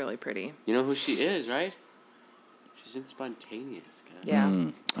 She is really pretty. You know who she is, right? She's in Spontaneous, guys. Yeah.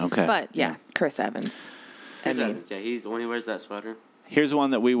 okay. But yeah, Chris Evans. Chris I mean, Evans, yeah, he's when he wears that sweater. Here's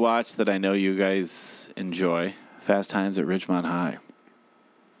one that we watched that I know you guys enjoy. Fast Times at Ridgemont High.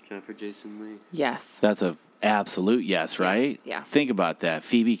 Jennifer Jason Leigh. yes. That's a absolute yes, right? Yeah. Think about that.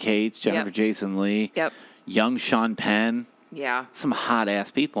 Phoebe Cates, Jennifer Yep. Jason Leigh, Yep. young Sean Penn. Yeah, Some hot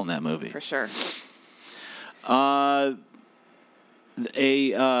ass people in that movie. for sure.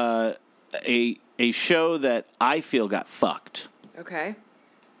 A show that I feel got fucked. Okay.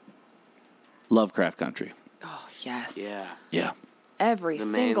 Lovecraft Country. Oh, yes. Yeah. Yeah. Every The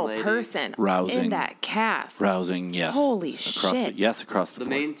main single lady. person Rousing. in that cast. Rousing, yes. Holy across shit. yes, across the, The board.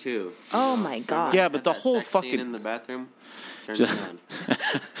 main two. Oh, my God. Yeah, but the That whole sex scene fucking- in the bathroom. Turned me on.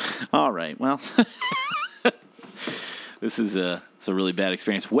 All right. Well, this is it's a really bad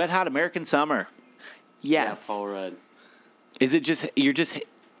experience. Wet Hot American Summer. Yes. Yeah, Paul Rudd. Is it just you're just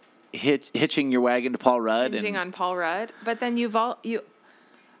hitching your wagon to Paul Rudd? Hinging and on Paul Rudd. But then you there's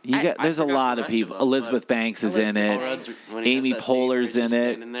a forgot lot the of rest people. of them, Elizabeth but Banks is in Paul it. Rudd's when he has Amy that scene where Poehler's he's in just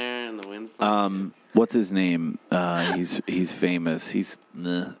it. Standing there and the wind. What's his name? He's famous. He's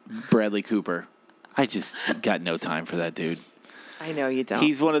Bradley Cooper. I just got no time for that dude. I know you don't.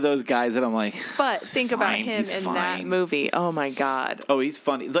 He's one of those guys that I'm like. but think about fine, him he's in fine. that movie. Oh, my God. Oh, he's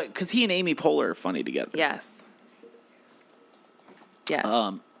funny. Because he and Amy Poehler are funny together. Yes. Yes.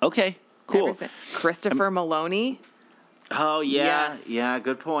 Okay. Cool. Christopher Maloney. Oh, yeah. Yes. Yeah,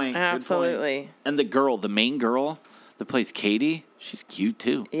 good point. Absolutely. Good point. And the main girl that plays Katie, she's cute,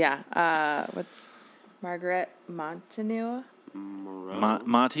 too. Yeah. With Margaret Montague?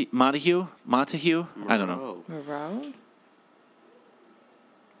 Montague? I don't know. Moreau?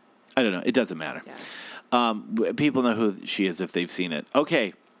 I don't know. It doesn't matter. Yeah. People know who she is if they've seen it.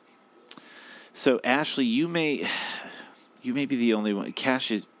 Okay. So, Ashley, you may be the only one.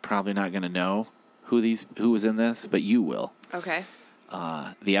 Cash is probably not going to know who was in this, but you will. Okay.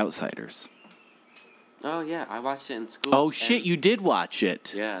 The Outsiders. Oh, yeah. I watched it in school. Oh, shit. You did watch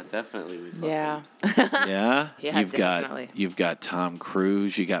it. Yeah, definitely. Yeah. Yeah? Yeah, You've got Tom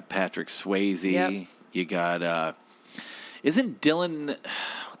Cruise. You got Patrick Swayze. Yep. You got, isn't Dylan,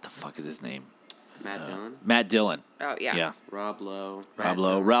 what the fuck is his name? Matt Dillon. Matt Dillon. Oh, yeah. Yeah. Rob Lowe.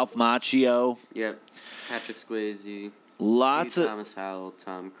 Ralph Macchio. Yep. Patrick Swayze. Lots of Thomas Howell,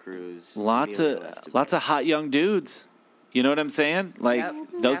 Tom Cruise. lots of hot young dudes. You know what I'm saying? Like Yep,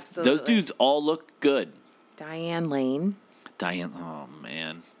 those absolutely. dudes all look good. Diane Lane. Diane, oh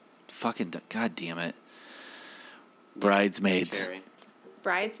man, fucking god damn it. Bridesmaids. Cherry.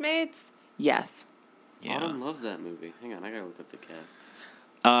 Bridesmaids? Yes. Yeah. Autumn loves that movie. Hang on, I gotta look up the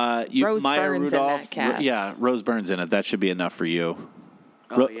cast. Rose Maya Byrne's in Rudolph. that cast. Yeah, Rose Byrne's in it. That should be enough for you.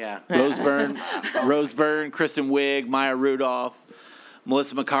 Oh, yeah. Rose Byrne, Kristen Wiig, Maya Rudolph,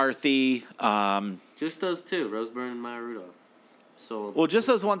 Melissa McCarthy. Just those two, Rose Byrne and Maya Rudolph. So, Well, just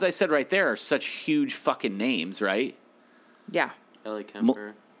those ones I said right there are such huge fucking names, right? Yeah. Ellie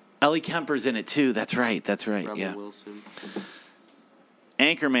Kemper, Ellie Kemper's in it too. That's right. Rebel Yeah. Wilson,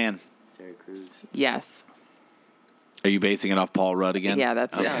 Anchorman. Terry Crews. Yes. Are you basing it off Paul Rudd again? Yeah,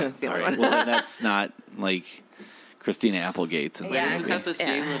 that's, Okay. that's the All only right. one. Well, that's not like Christina Applegate's. And Yeah, Isn't that the yeah.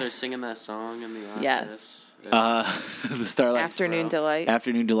 scene where they're singing that song in the office? Yes. The Starlight Afternoon Delight.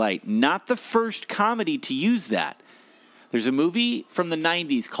 Afternoon Delight. Not the first comedy to use that. There's a movie from the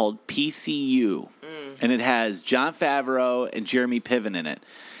 90s called PCU, and it has Jon Favreau and Jeremy Piven in it.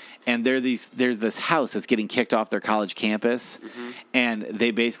 And there's this house that's getting kicked off their college campus, and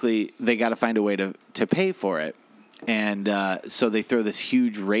they got to find a way to pay for it. And so they throw this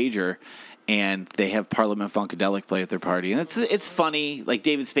huge rager, and they have Parliament Funkadelic play at their party. And it's funny. Like,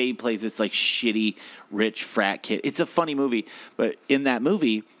 David Spade plays this, like, shitty, rich frat kid. It's a funny movie. But in that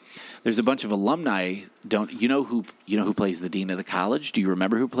movie, there's a bunch of alumni. You know who plays the dean of the college? Do you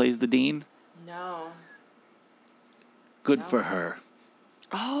remember who plays the dean? No. Good for her.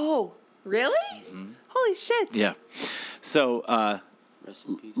 Oh, really? Holy shit. Yeah. So, Rest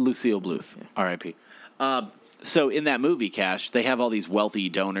in peace. Lucille Bluth, R.I.P. So in that movie, Cash, they have all these wealthy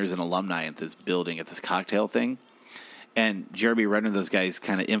donors and alumni at this building, at this cocktail thing. And Jeremy Renner and those guys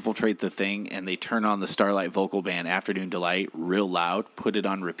kind of infiltrate the thing, and they turn on the Starlight Vocal Band, Afternoon Delight, real loud, put it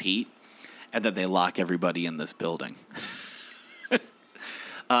on repeat, and then they lock everybody in this building.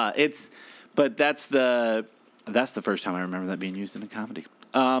 But that's the first time I remember that being used in a comedy.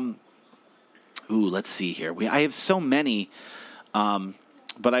 Let's see here. I have so many,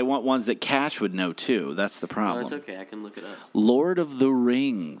 but I want ones that Cash would know too. That's the Oh, problem. it's okay. I can look it up. Lord of the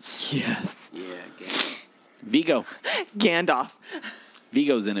Rings. Yes. Yeah, okay. Vigo. Gandalf.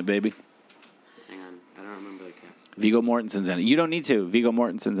 Vigo's in it, baby. Hang on. I don't remember the cast. Viggo Mortensen's in it. You don't need to. Viggo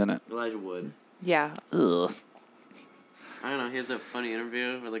Mortensen's in it. Elijah Wood. Yeah. Ugh. I don't know. He has a funny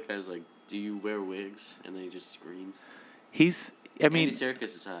interview where the guy's like, "Do you wear wigs?" And then he just screams. Andy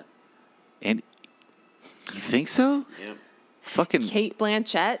Serkis is hot. And you think so? Yep. Fucking Kate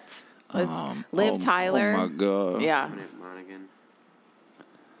Blanchett. Liv Tyler. Oh my god. Yeah. Dominic Monaghan.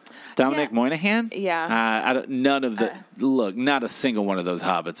 Dominic Yeah. Moynihan? Yeah. Not a single one of those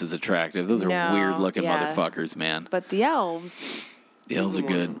hobbits is attractive. Those are No, weird looking yeah. motherfuckers, man. But the elves. The elves are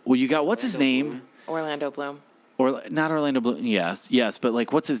good. Well, you got, what's his name? Orlando Bloom. Or not Orlando Bloom. Yes, but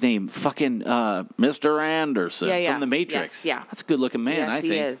like, what's his name? Fucking Mr. Anderson Yeah. from The Matrix. Yes, yeah. That's a good looking man, yes, I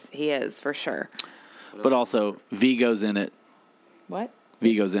think. he is. He is, for sure. But also, Vigo's in it. What?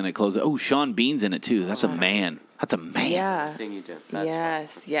 Vigo's in it. Oh, Sean Bean's in it too. That's a man. That's a man. Yeah. Thing you did.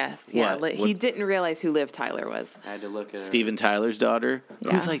 That's Yes. Yeah. What? He didn't realize who Liv Tyler was. I had to look at her. Steven Tyler's daughter,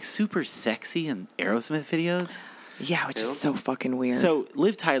 Yeah. who's like super sexy in Aerosmith videos. Yeah, which is so fucking weird. So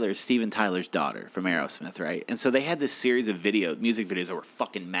Liv Tyler is Steven Tyler's daughter from Aerosmith, right? And so they had this series of music videos that were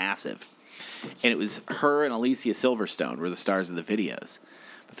fucking massive. And it was her and Alicia Silverstone were the stars of the videos.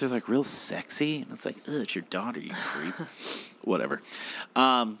 But they're like real sexy. And it's like, ugh, it's your daughter, you creep. Whatever.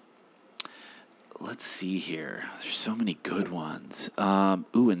 Let's see here. There's so many good ones.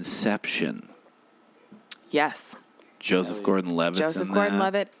 Inception. yes. Joseph Gordon-Levitt's Joseph in that.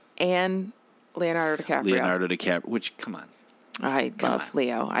 Gordon-Levitt and Leonardo DiCaprio. Which, come on. I love on.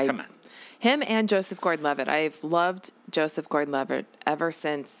 Leo. Come on. Him and Joseph Gordon-Levitt. I've loved Joseph Gordon-Levitt ever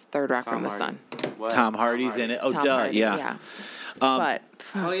since Third Rock from the Sun. What? Tom Hardy's in it. Oh, Tom duh, Hardy, yeah. But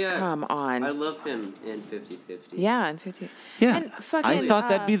Oh, yeah. come on. I love him in 50-50. Yeah, and 50. Yeah. And fucking, I thought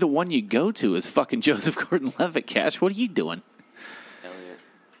that'd be the one you go to is fucking Joseph Gordon-Levitt. Cash, what are you doing? Elliot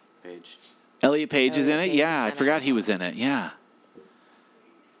Page. Elliot Page is in Elliot it? Page Yeah, is I in forgot it. he was in it. Yeah.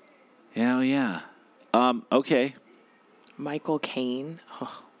 Yeah, oh, yeah. Okay. Michael Caine.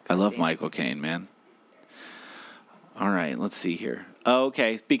 Oh, I love damn. Michael Caine, man. All right, let's see here.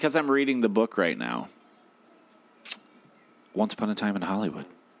 Okay, because I'm reading the book right now. Once Upon a Time in Hollywood.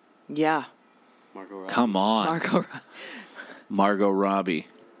 Yeah. Margot Robbie. Come on. Margot Robbie.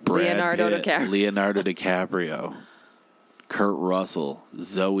 Brad Leonardo Pitt, DiCaprio. Leonardo DiCaprio. Kurt Russell.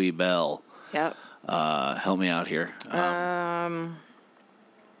 Zoe Bell. Yep. Help me out here.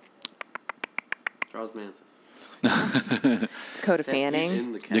 Charles Manson. Dakota He's Fanning.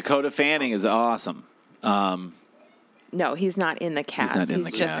 in the cast. Dakota Fanning is awesome. No, he's not in the cast. not in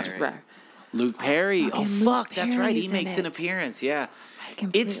the just cast. Luke Perry. Oh, Fucking fuck. Luke That's right. He Perry's in makes an it. appearance. Yeah. I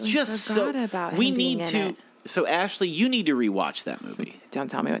completely It's just so. forgot about We him being need in to. it. So, Ashley, you need to rewatch that movie. Don't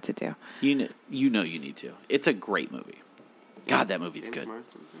tell me what to do. You know you need to. It's a great movie. God, that movie's James good.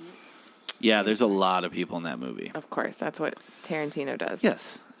 Marsden's in it. Yeah, there's a lot of people in that movie. Of course, that's what Tarantino does.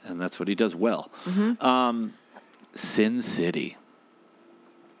 Yes, and that's what he does well. Sin City.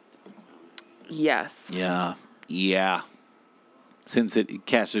 Yes. Yeah. Sin City.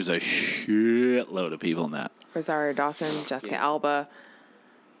 Cash, there's a shitload of people in that. Rosario Dawson, Jessica Alba,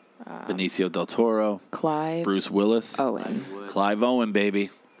 Benicio del Toro, Clive Bruce Willis, Owen. Wood. Clive Owen, baby.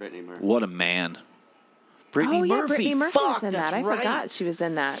 Brittany Murphy. What a man. Brittany Oh, yeah, Murphy. Brittany Murphy Fuck, was in that's that. I right. forgot she was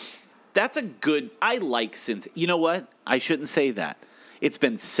in that. That's a good. I like Sin City. You know what? I shouldn't say that. It's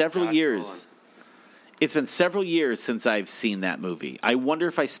been several Josh years. Brolin. It's been several years since I've seen that movie. I wonder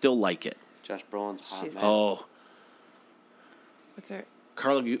if I still like it. Josh Brolin's hot, She's- man. Oh, What's her?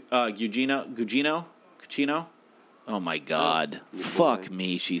 Carlo Gugino? Oh my God! Oh, Fuck boy.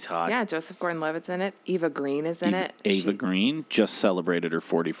 me, she's hot. Yeah, Joseph Gordon-Levitt's in it. Eva Green is in it. Ava Green just celebrated her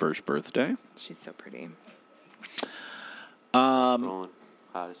 41st birthday. She's so pretty. Brolin,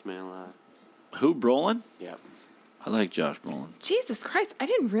 hottest man alive. Who? Brolin? Yep. I like Josh Brolin. Jesus Christ, I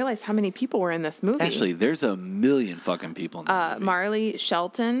didn't realize how many people were in this movie. Actually, there's a million fucking people in that movie. Marley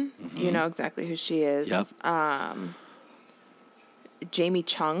Shelton, you know exactly who she is. Yep. Jamie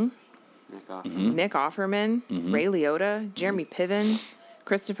Chung, Nick Offerman. Mm-hmm. Nick Offerman, Ray Liotta, Jeremy Piven,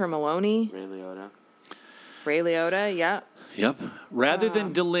 Christopher Maloney, Ray Liotta. Ray Liotta, yep. Yep. Rather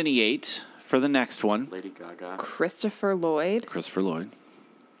than delineate for the next one, Lady Gaga. Christopher Lloyd. Christopher Lloyd.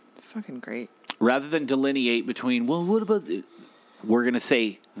 Fucking great. Rather than delineate between, well, what about we're going to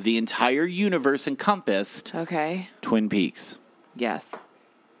say the entire universe encompassed Okay. Twin Peaks. Yes.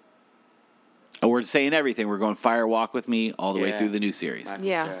 Oh, we're saying everything. We're going Fire Walk with Me all the way Yeah. through the new series. Michael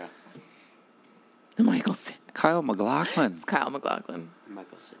Yeah. Cera. Michael Kyle MacLachlan. Kyle MacLachlan.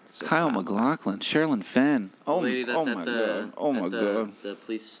 Michael Cera. Kyle MacLachlan. Sherilyn Fenn. The lady that's oh my at the God. Oh my at the, God. the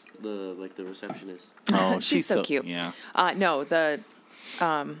police the receptionist. Oh, She's so cute. Yeah. No, the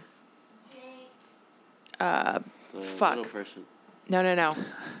The Fuck. little person. no.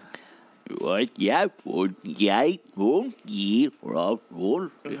 What? Yeah. Yeah. Will you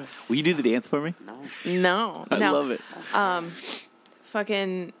do the dance for me? No. I love it.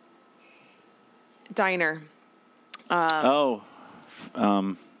 Fucking Diner. From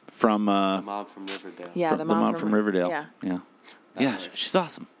The mob from Riverdale. Yeah, the mom from Riverdale. Yeah. Yeah, she's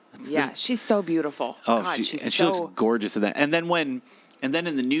awesome. Yeah, she's so beautiful. Oh, God, she she's so looks gorgeous in that. And then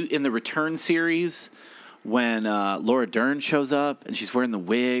in the Return series, when Laura Dern shows up and she's wearing the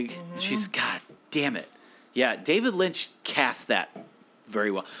wig, and she's God damn it, yeah. David Lynch cast that very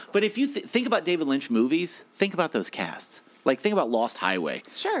well. But if you think about David Lynch movies, think about those casts. Like think about Lost Highway.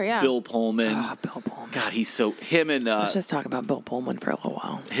 Sure, yeah. Bill Pullman. Oh, Bill Pullman. God, he's so him and Let's just talk about Bill Pullman for a little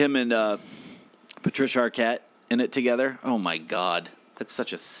while. him and Patricia Arquette in it together. Oh my God, that's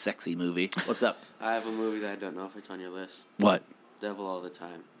such a sexy movie. What's up? I have a movie that I don't know if it's on your list. What? Devil All the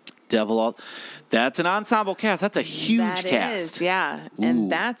Time. Devil All. That's an ensemble cast. That's a huge That cast. is, yeah. Ooh.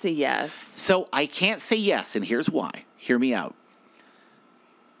 And that's a yes. So I can't say yes, and here's why. Hear me out.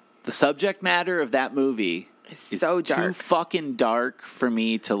 The subject matter of that movie It's is so too dark. fucking dark for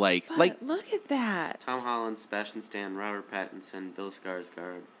me to like. But look at that. Tom Holland, Sebastian Stan, Robert Pattinson, Bill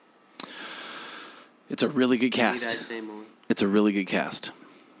Skarsgård. It's a really good Need I cast. say more? It's a really good cast,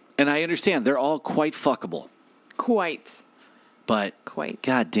 and I understand they're all quite fuckable. Quite. But Quite.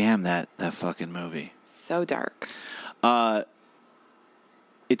 God damn that fucking movie. So dark.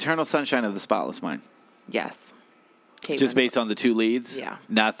 Eternal Sunshine of the Spotless Mind. Yes. Kate Just Winslet. based on the two leads. Yeah.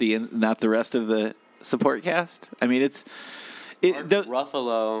 Not the rest of the. support cast. I mean, Mark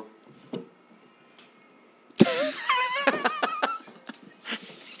Ruffalo.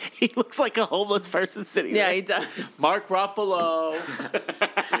 He looks like a homeless person sitting Yeah, there. he does. Mark Ruffalo.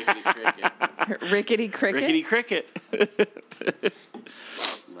 Rickety Cricket. Rickety Cricket. Rickety Cricket.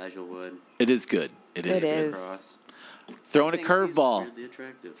 Elijah Wood. It is good. It is It good. is. Cross. Throwing a I think he's curveball. Really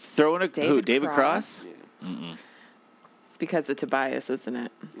attractive. Throwing a David David Cross? Cross? Yeah. It's because of Tobias, isn't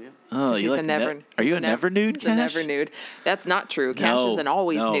it? Yeah. Oh, He's you like a never. Are you a he's never nude, He's Cash? a never nude. That's not true. Cash is an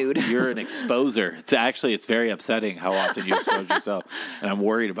always no, nude. You're an exposer. It's very upsetting how often you expose yourself, and I'm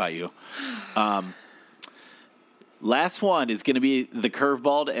worried about you. Last one is going to be the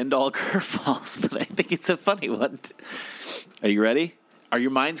curveball to end all curveballs, but I think it's a funny one. Are you ready? Are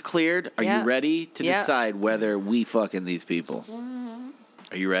your minds cleared? Are Yeah. you ready to Yeah. decide whether we fucking these people?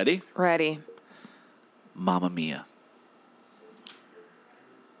 Are you ready? Ready? Mamma Mia.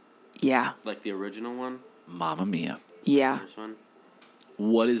 Yeah. Like the original one. Mamma Mia. Yeah. First one.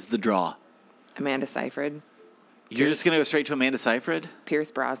 What is the draw? Amanda Seyfried, You're just going to go straight to Amanda Seyfried? Pierce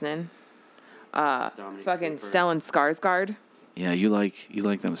Brosnan, Dominic fucking Cooper. Stellan Skarsgård. Yeah, you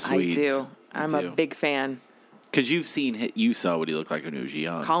like them Swedes. I do. I'm a do. big fan. Because you saw what he looked like when he was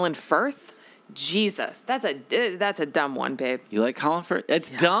young. Colin Firth. Jesus, that's a dumb one, babe. You like Colin Firth? It's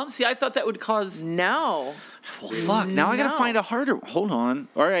dumb. See, I thought that would cause. No. Well, fuck. Now I gotta No. find a harder. Hold on.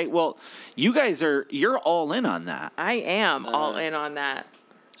 All right. Well, you guys you're all in on that. I am all in on that.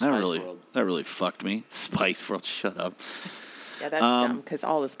 That Spice really World. fucked me. Spice World. Shut up. Yeah, that's dumb because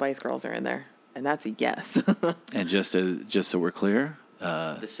all the Spice Girls are in there, and that's a yes. And just so we're clear,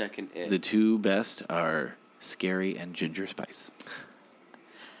 The second It. the two best are Scary and Ginger Spice.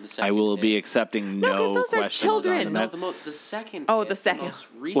 The second I will It. be accepting 'cause no those are questions on children. the No, matter. the second. Oh, It, the second. most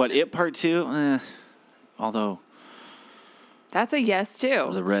recent. What, It Part 2? Although That's a yes too.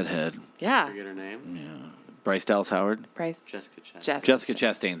 the redhead, Yeah, Forget her name. Bryce Dallas Howard, Bryce. Jessica Chastain. Jessica. Jessica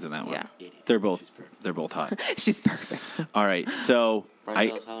Chastain's in that one. Yeah. Idiot. They're both She's perfect. they're both hot. She's perfect. All right, so Bryce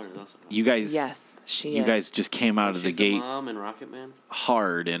Dallas Howard is also hot. you guys, Yes, she you is. guys just came out of She's the gate mom in Rocket Man.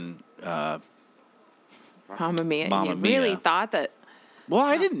 hard, and Mamma Mia. Mamma You really Mia. thought that? well,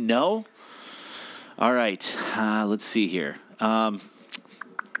 I didn't know. All right, let's see here. Man,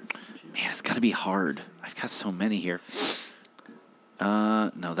 it's got to be hard. I've got so many here.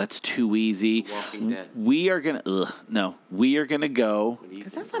 No, that's too easy. Walking Dead. We are gonna go. What do you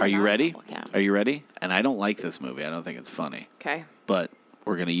 'Cause think? that's not Are a you ready? non-football cast. Are you ready? And I don't like this movie. I don't think it's funny, Okay. but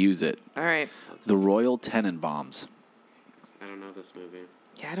we're gonna use it. All right. The Royal Tenenbaums. I don't know this movie.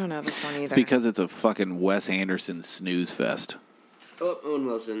 Yeah, I don't know this one either. It's because it's a fucking Wes Anderson snooze fest. Oh, Owen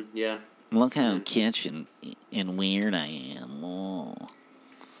Wilson. Yeah, Look how kitsch and weird I am. Oh.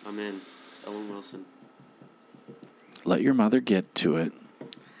 I'm in. Owen Wilson. Let your mother get to it.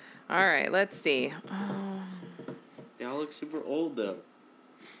 All right, let's see. They all look super old though.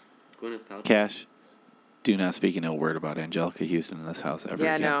 Gwyneth Paltrow. Cash, do not speak an ill word about Angelica Houston in this house ever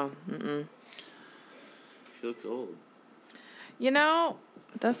Yeah, again. no. Mm-mm. She looks old. You know,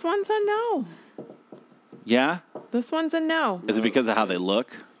 this one's a no. Yeah? This one's a no. Is it because of how they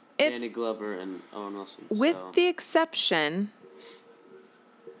look? It's Danny Glover and Owen Wilson. with so. the exception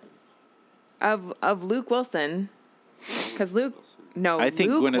of Luke Wilson, because Luke. No, I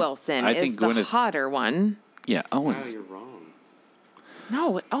think Luke Gwyneth- Wilson I is think the Gwyneth- hotter one. Yeah, Wow, Owens. you're wrong.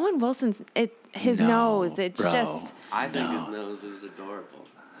 No, Owen Wilson's his No, nose. It's bro. just I think his nose is adorable.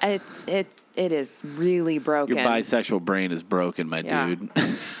 it is really broken. Your bisexual brain is broken, my Yeah. dude.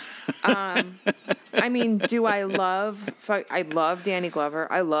 I mean, do I love? I love Danny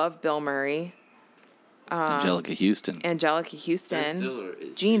Glover. I love Bill Murray, Angelica Houston. Angelica Ben Houston, Stiller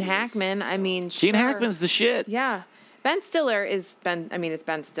is Gene famous, Hackman. I so- mean, Gene sure. Hackman's the shit. Yeah, Ben Stiller is Ben. I mean, it's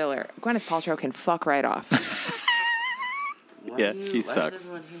Ben Stiller. Gwyneth Paltrow can fuck right off. Why Yeah, do you- she why sucks. Does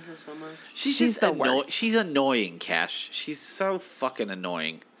everyone hate her so much? She's She's the worst. She's annoying, Cash. She's so fucking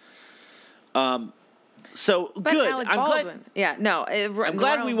annoying. So But good. Alec I'm Baldwin. glad. Yeah, no. I'm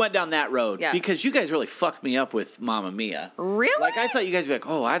glad we went down that road Yeah. because you guys really fucked me up with Mamma Mia. Really? Like I thought you guys would be like,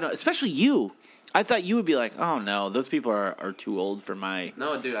 oh, I don't. Especially you. I thought you would be like, oh no, those people are too old for my.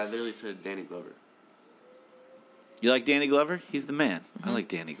 No, dude, I literally said Danny Glover. You like Danny Glover? He's the man. Mm-hmm. I like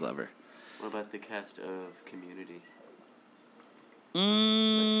Danny Glover. What about the cast of Community? Mm,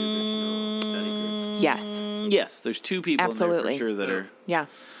 Like the original study group. Yes. Yes, there's two people in there Absolutely. for sure that are Yeah.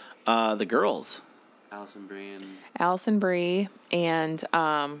 the girls. Alison Brie and Allison Brie and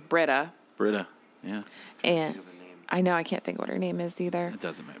Britta. Britta. Yeah, And think of a name. I know I can't think what her name is either. it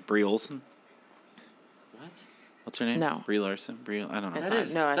doesn't matter. Brie Olson. What? What's her name? No. Brie Larson. Brie. I don't know. It's That not-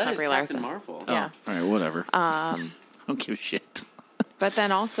 is no, it's that not is Brie Captain Larson. Marvel. Oh, yeah. All right. Whatever. I don't give a shit. But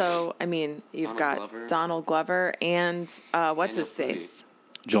then also, I mean, you've got Donald Glover and what's his face?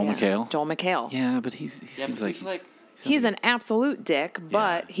 Joel McHale. Joel McHale. Yeah, but he seems like he's an absolute dick,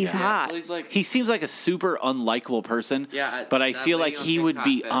 but he's hot. Well, he seems like a super unlikable person. Yeah, but I that feel lady like on he would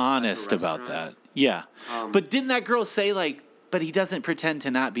be TikTok at honest the about restaurant. that. Yeah, but didn't that girl say like, but he doesn't pretend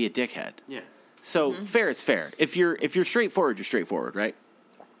to not be a dickhead? Yeah. So fair is fair. If you're straightforward, you're straightforward, right?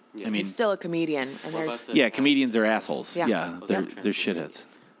 Yeah. I mean, He's still a comedian, and they're yeah, comedians are assholes. Yeah. Yeah, they're shitheads.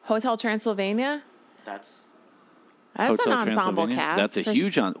 Hotel Transylvania. That's That's Hotel an ensemble Transylvania. cast. That's a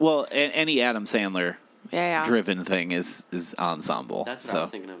huge any Adam Sandler yeah. driven thing is ensemble. That's what so. I was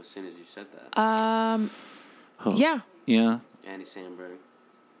thinking of as soon as you said that. Yeah. Yeah. Andy Samberg.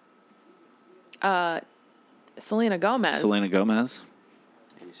 Selena Gomez. Selena Gomez.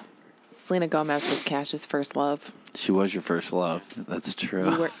 Andy Samberg. Selena Gomez was Cash's first love. She was your first love. That's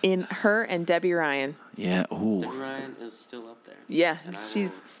true. We were in her and Debbie Ryan. Yeah. Ooh. Debbie Ryan is still up there. Yeah, And I she's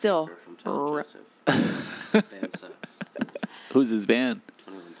won't still. take her from Tom Joseph. Band sucks. Who's his band?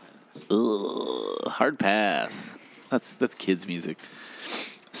 21 Pilots. Ugh, hard pass. That's kids music.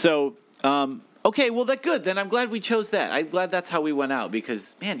 So, okay, well, that's good. Then I'm glad we chose that. I'm glad that's how we went out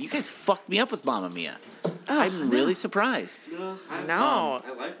because, man, you guys fucked me up with Mamma Mia. I'm really surprised. No, No.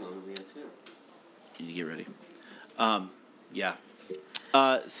 I like Mamma Mia too. Can you get ready? Yeah.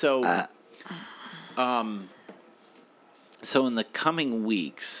 So in the coming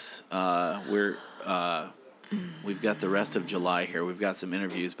weeks, we've got the rest of July here. We've got some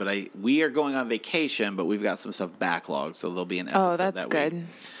interviews, but we are going on vacation, but we've got some stuff backlogged, so there'll be an episode Oh, that's that good. week.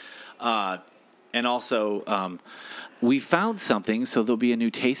 And also, we found something, so there'll be a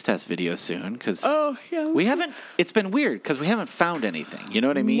new taste test video soon. Cause we haven't. It's been weird because we haven't found anything. You know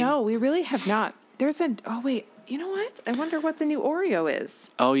what I mean? No, we really have not. Oh, wait. You know what? I wonder what the new Oreo is.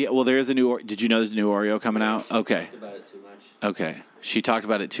 Oh yeah. Well, there is a new. Did you know there's a new Oreo coming out? Okay. Talked about it too much. Okay. She talked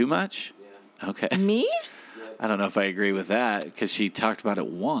about it too much. Yeah. Okay. Me? I don't know if I agree with that because she talked about it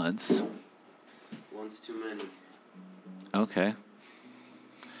once. One's too many. Okay.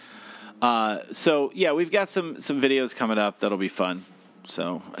 So yeah, we've got some videos coming up that'll be fun.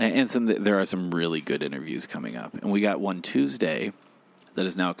 So and there are some really good interviews coming up, and we got one Tuesday that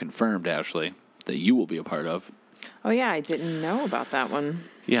is now confirmed, Ashley, that you will be a part of. Oh, yeah. I didn't know about that one.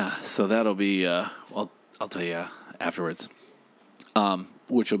 Yeah, so that'll be. I'll tell you afterwards.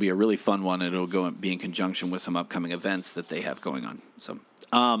 Which will be a really fun one. It'll be in conjunction with some upcoming events that they have going on. So,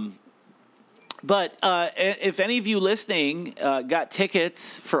 but if any of you listening got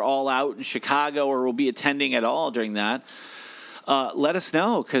tickets for All Out in Chicago or will be attending at all during that, let us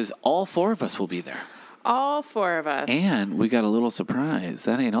know because all four of us will be there. All four of us. And we got a little surprise.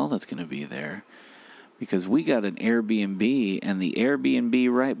 That ain't all that's going to be there. Because we got an Airbnb, and the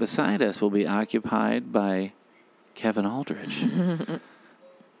Airbnb right beside us will be occupied by Kevin Aldridge.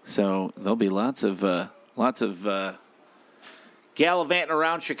 So there'll be lots of gallivanting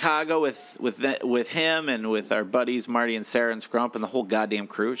around Chicago with him and with our buddies Marty and Sarah and Scrump and the whole goddamn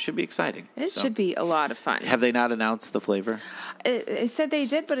crew. It should be exciting. It should be a lot of fun. Have they not announced the flavor? It said they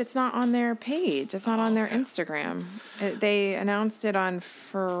did, but it's not on their page. It's not on their Instagram. They announced it on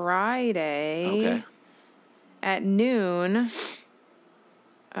Friday at noon.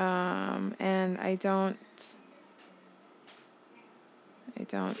 And I don't.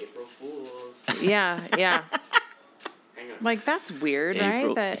 April Fool's. Yeah. Like, that's weird,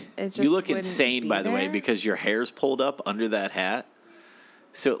 right? That it just you look wouldn't insane, be by the way, there? because your hair's pulled up under that hat.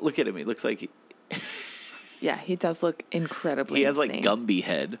 So look at him. He looks like Yeah, he does look incredibly he has insane. like Gumby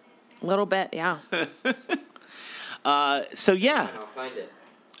head. A little bit, yeah. So yeah, I'll find it.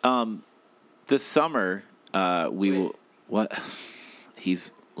 this summer we will. What?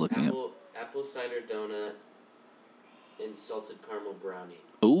 He's looking up. Apple cider donut and salted caramel brownie.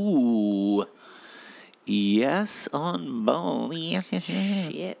 Ooh. Yes, on both.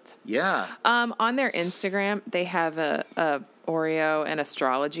 Shit. Yeah. On their Instagram, they have a Oreo and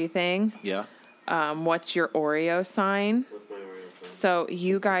astrology thing. Yeah. What's your Oreo sign? What's my Oreo sign? So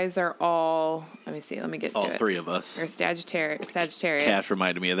you guys are all. Let me see. Let me get to All it. three of us. You're Sagittarius. Cash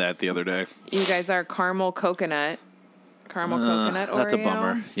reminded me of that the other day. You guys are caramel coconut. Coconut Oreo. That's a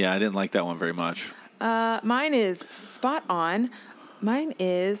bummer. Yeah, I didn't like that one very much. Mine is spot on. Mine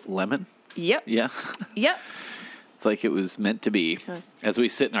is. Lemon? Yep. Yeah. Yep. It's like it was meant to be. As we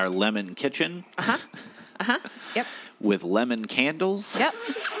sit in our lemon kitchen. Yep. With lemon candles. Yep.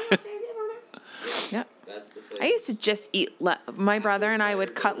 Yep. That's the flavor. I used to just eat. My brother and I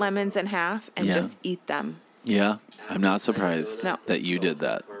would cut lemons in half and Yeah. just eat them. Yeah. I'm not surprised No. that you did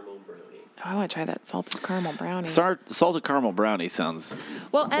that. Caramel brownie. I want to try that salted caramel brownie. Salted caramel brownie sounds.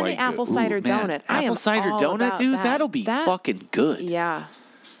 Well, and the apple cider donut. Apple cider donut, dude. That'll be fucking good. Yeah.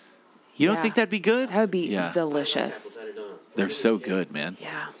 You don't think that'd be good? That would be delicious. They're so good, man.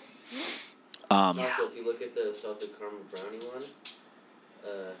 Yeah. Also, if you look at the salted caramel brownie one,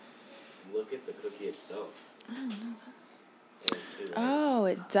 look at the cookie itself. I don't know. It has 2 layers. Oh,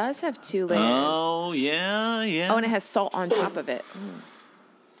 it does have 2 layers. Oh, yeah. Oh, and it has salt on top of it.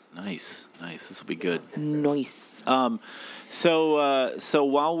 Nice. This will be good. Nice. So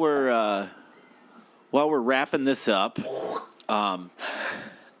while we're wrapping this up,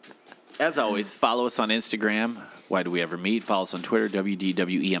 as always, follow us on Instagram. Why Do We Ever Meet? Follow us on Twitter,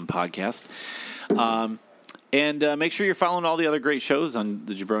 WDWEM Podcast. And make sure you're following all the other great shows on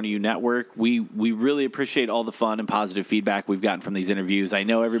the Jabroni U Network. We really appreciate all the fun and positive feedback we've gotten from these interviews. I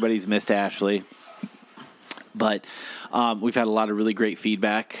know everybody's missed Ashley, but we've had a lot of really great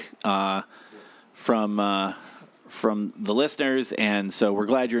feedback from the listeners, and so we're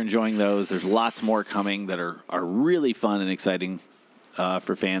glad you're enjoying those. There's lots more coming that are really fun and exciting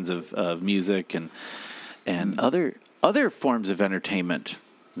for fans of music and other forms of entertainment.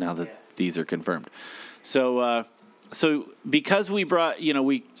 Now that these are confirmed. So because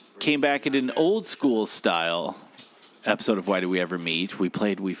we came back in an old school style episode of Why Do We Ever Meet? We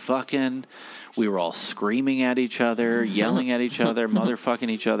played We Fucking. We were all screaming at each other, yelling at each other, motherfucking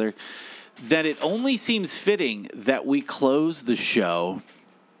each other. That it only seems fitting that we close the show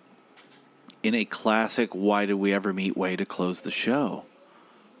in a classic Why Do We Ever Meet way to close the show.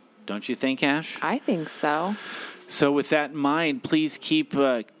 Don't you think, Ash? I think so. So with that in mind, please keep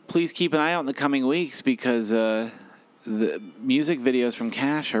an eye out in the coming weeks because the music videos from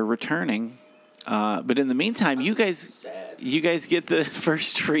Cash are returning. But in the meantime, you guys get the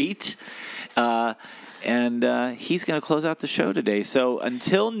first treat, and he's going to close out the show today. So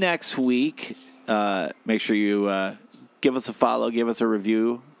until next week, make sure you give us a follow, give us a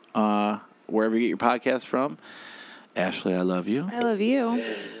review wherever you get your podcast from. Ashley, I love you. I love you.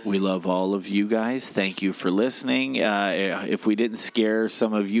 We love all of you guys. Thank you for listening. If we didn't scare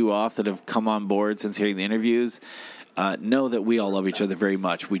some of you off that have come on board since hearing the interviews, know that we all love each other very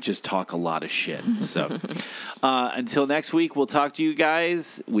much. We just talk a lot of shit. So until next week, we'll talk to you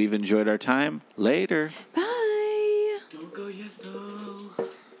guys. We've enjoyed our time. Later. Bye. Don't go yet, though.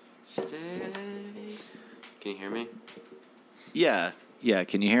 Stay. Can you hear me? Yeah.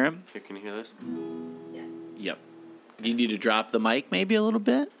 Can you hear him? Here, can you hear this? Yep. You need to drop the mic maybe a little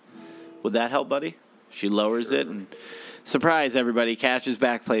bit? Would that help, buddy? She lowers it and surprise everybody, Cash is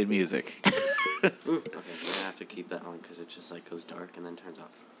back playing music. Okay, we're gonna have to keep that on because it just like goes dark and then turns off.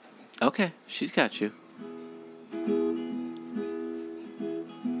 Okay, she's got you.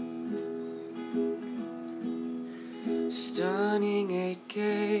 Stunning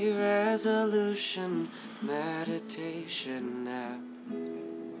 8K resolution meditation app.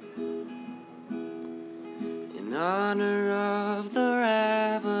 In honor of the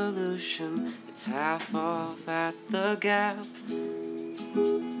revolution, it's half off at the Gap.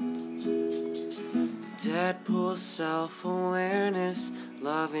 Deadpool self-awareness,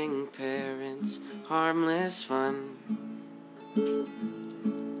 loving parents, harmless fun. The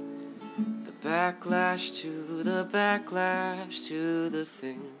backlash to the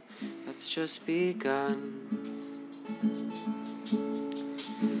thing that's just begun.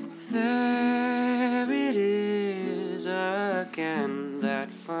 There it is again, that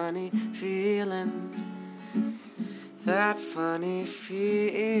funny feeling. There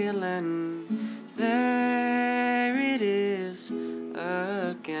it is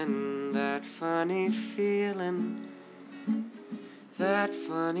again, that funny feeling.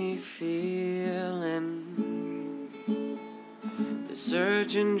 The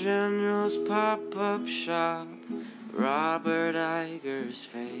Surgeon General's pop-up shop, Robert Iger's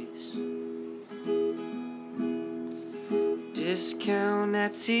face. Discount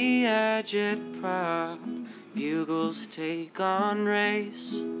Etsy agitprop, Bugle's take on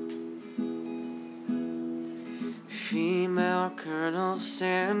race. Female Colonel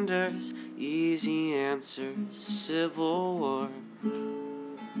Sanders, easy answers, Civil War.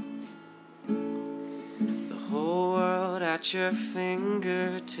 The whole world at your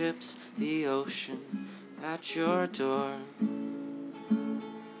fingertips, the ocean at your door.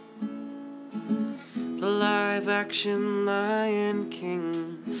 The live-action Lion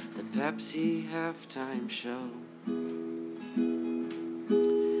King, the Pepsi halftime show.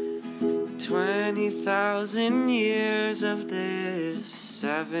 20,000 years of this,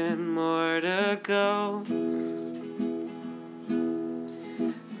 7 more to go.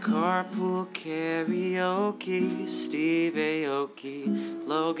 Carpool karaoke, Steve Aoki,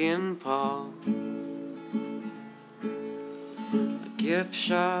 Logan Paul. A gift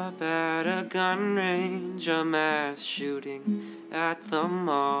shop at a gun range, a mass shooting at the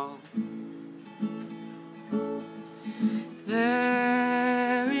mall.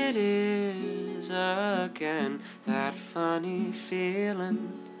 There it is again, that funny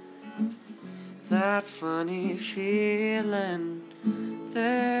feeling, that funny feeling.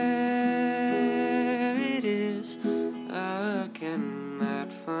 There it is again,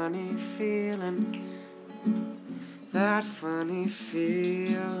 that funny feeling, that funny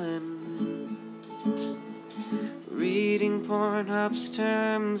feeling. Reading Pornhub's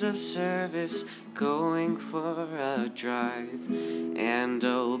terms of service, going for a drive, and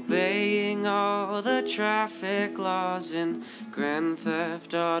obeying all the traffic laws in Grand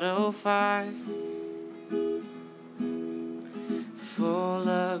Theft Auto 5. Full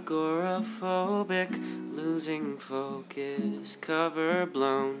agoraphobic, losing focus, cover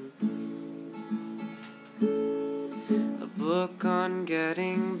blown. A book on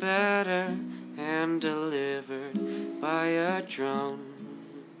getting better, hand delivered by a drone.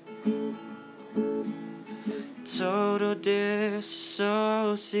 Total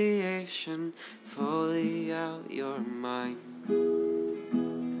dissociation, fully out your mind.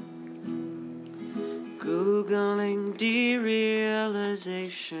 Googling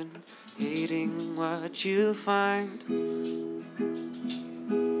derealization, hating what you find.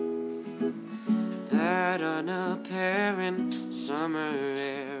 That unapparent summer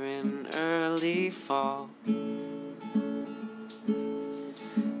air in early fall.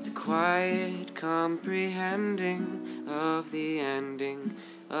 The quiet comprehending of the ending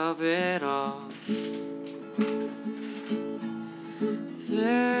of it all.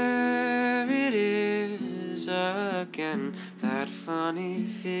 There it is again, that funny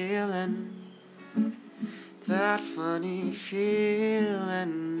feeling, that funny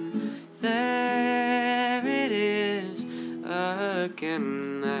feeling. There it is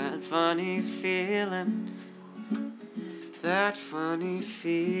again, that funny feeling, that funny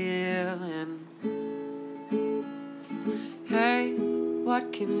feeling. Hey,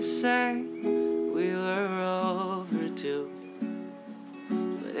 what can you say? We were overdue,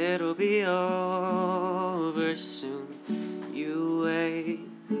 but it'll be over soon. You wait.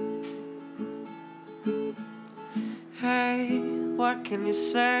 Hey, what can you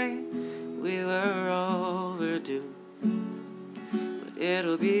say? We were overdue, but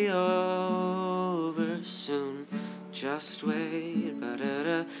it'll be over soon. Just wait.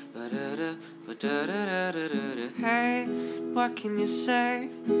 Ba-da-da, ba-da-da, ba-da-da-da-da-da. Hey, what can you say?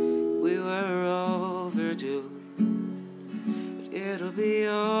 We were overdue, but it'll be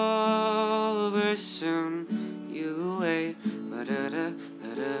over soon. You wait. Ba-da-da,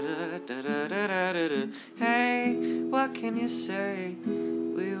 ba-da-da, da-da-da-da-da. Hey, what can you say?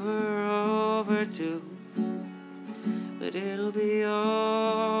 We were overdue, but it'll be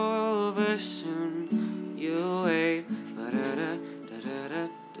over soon. You wait.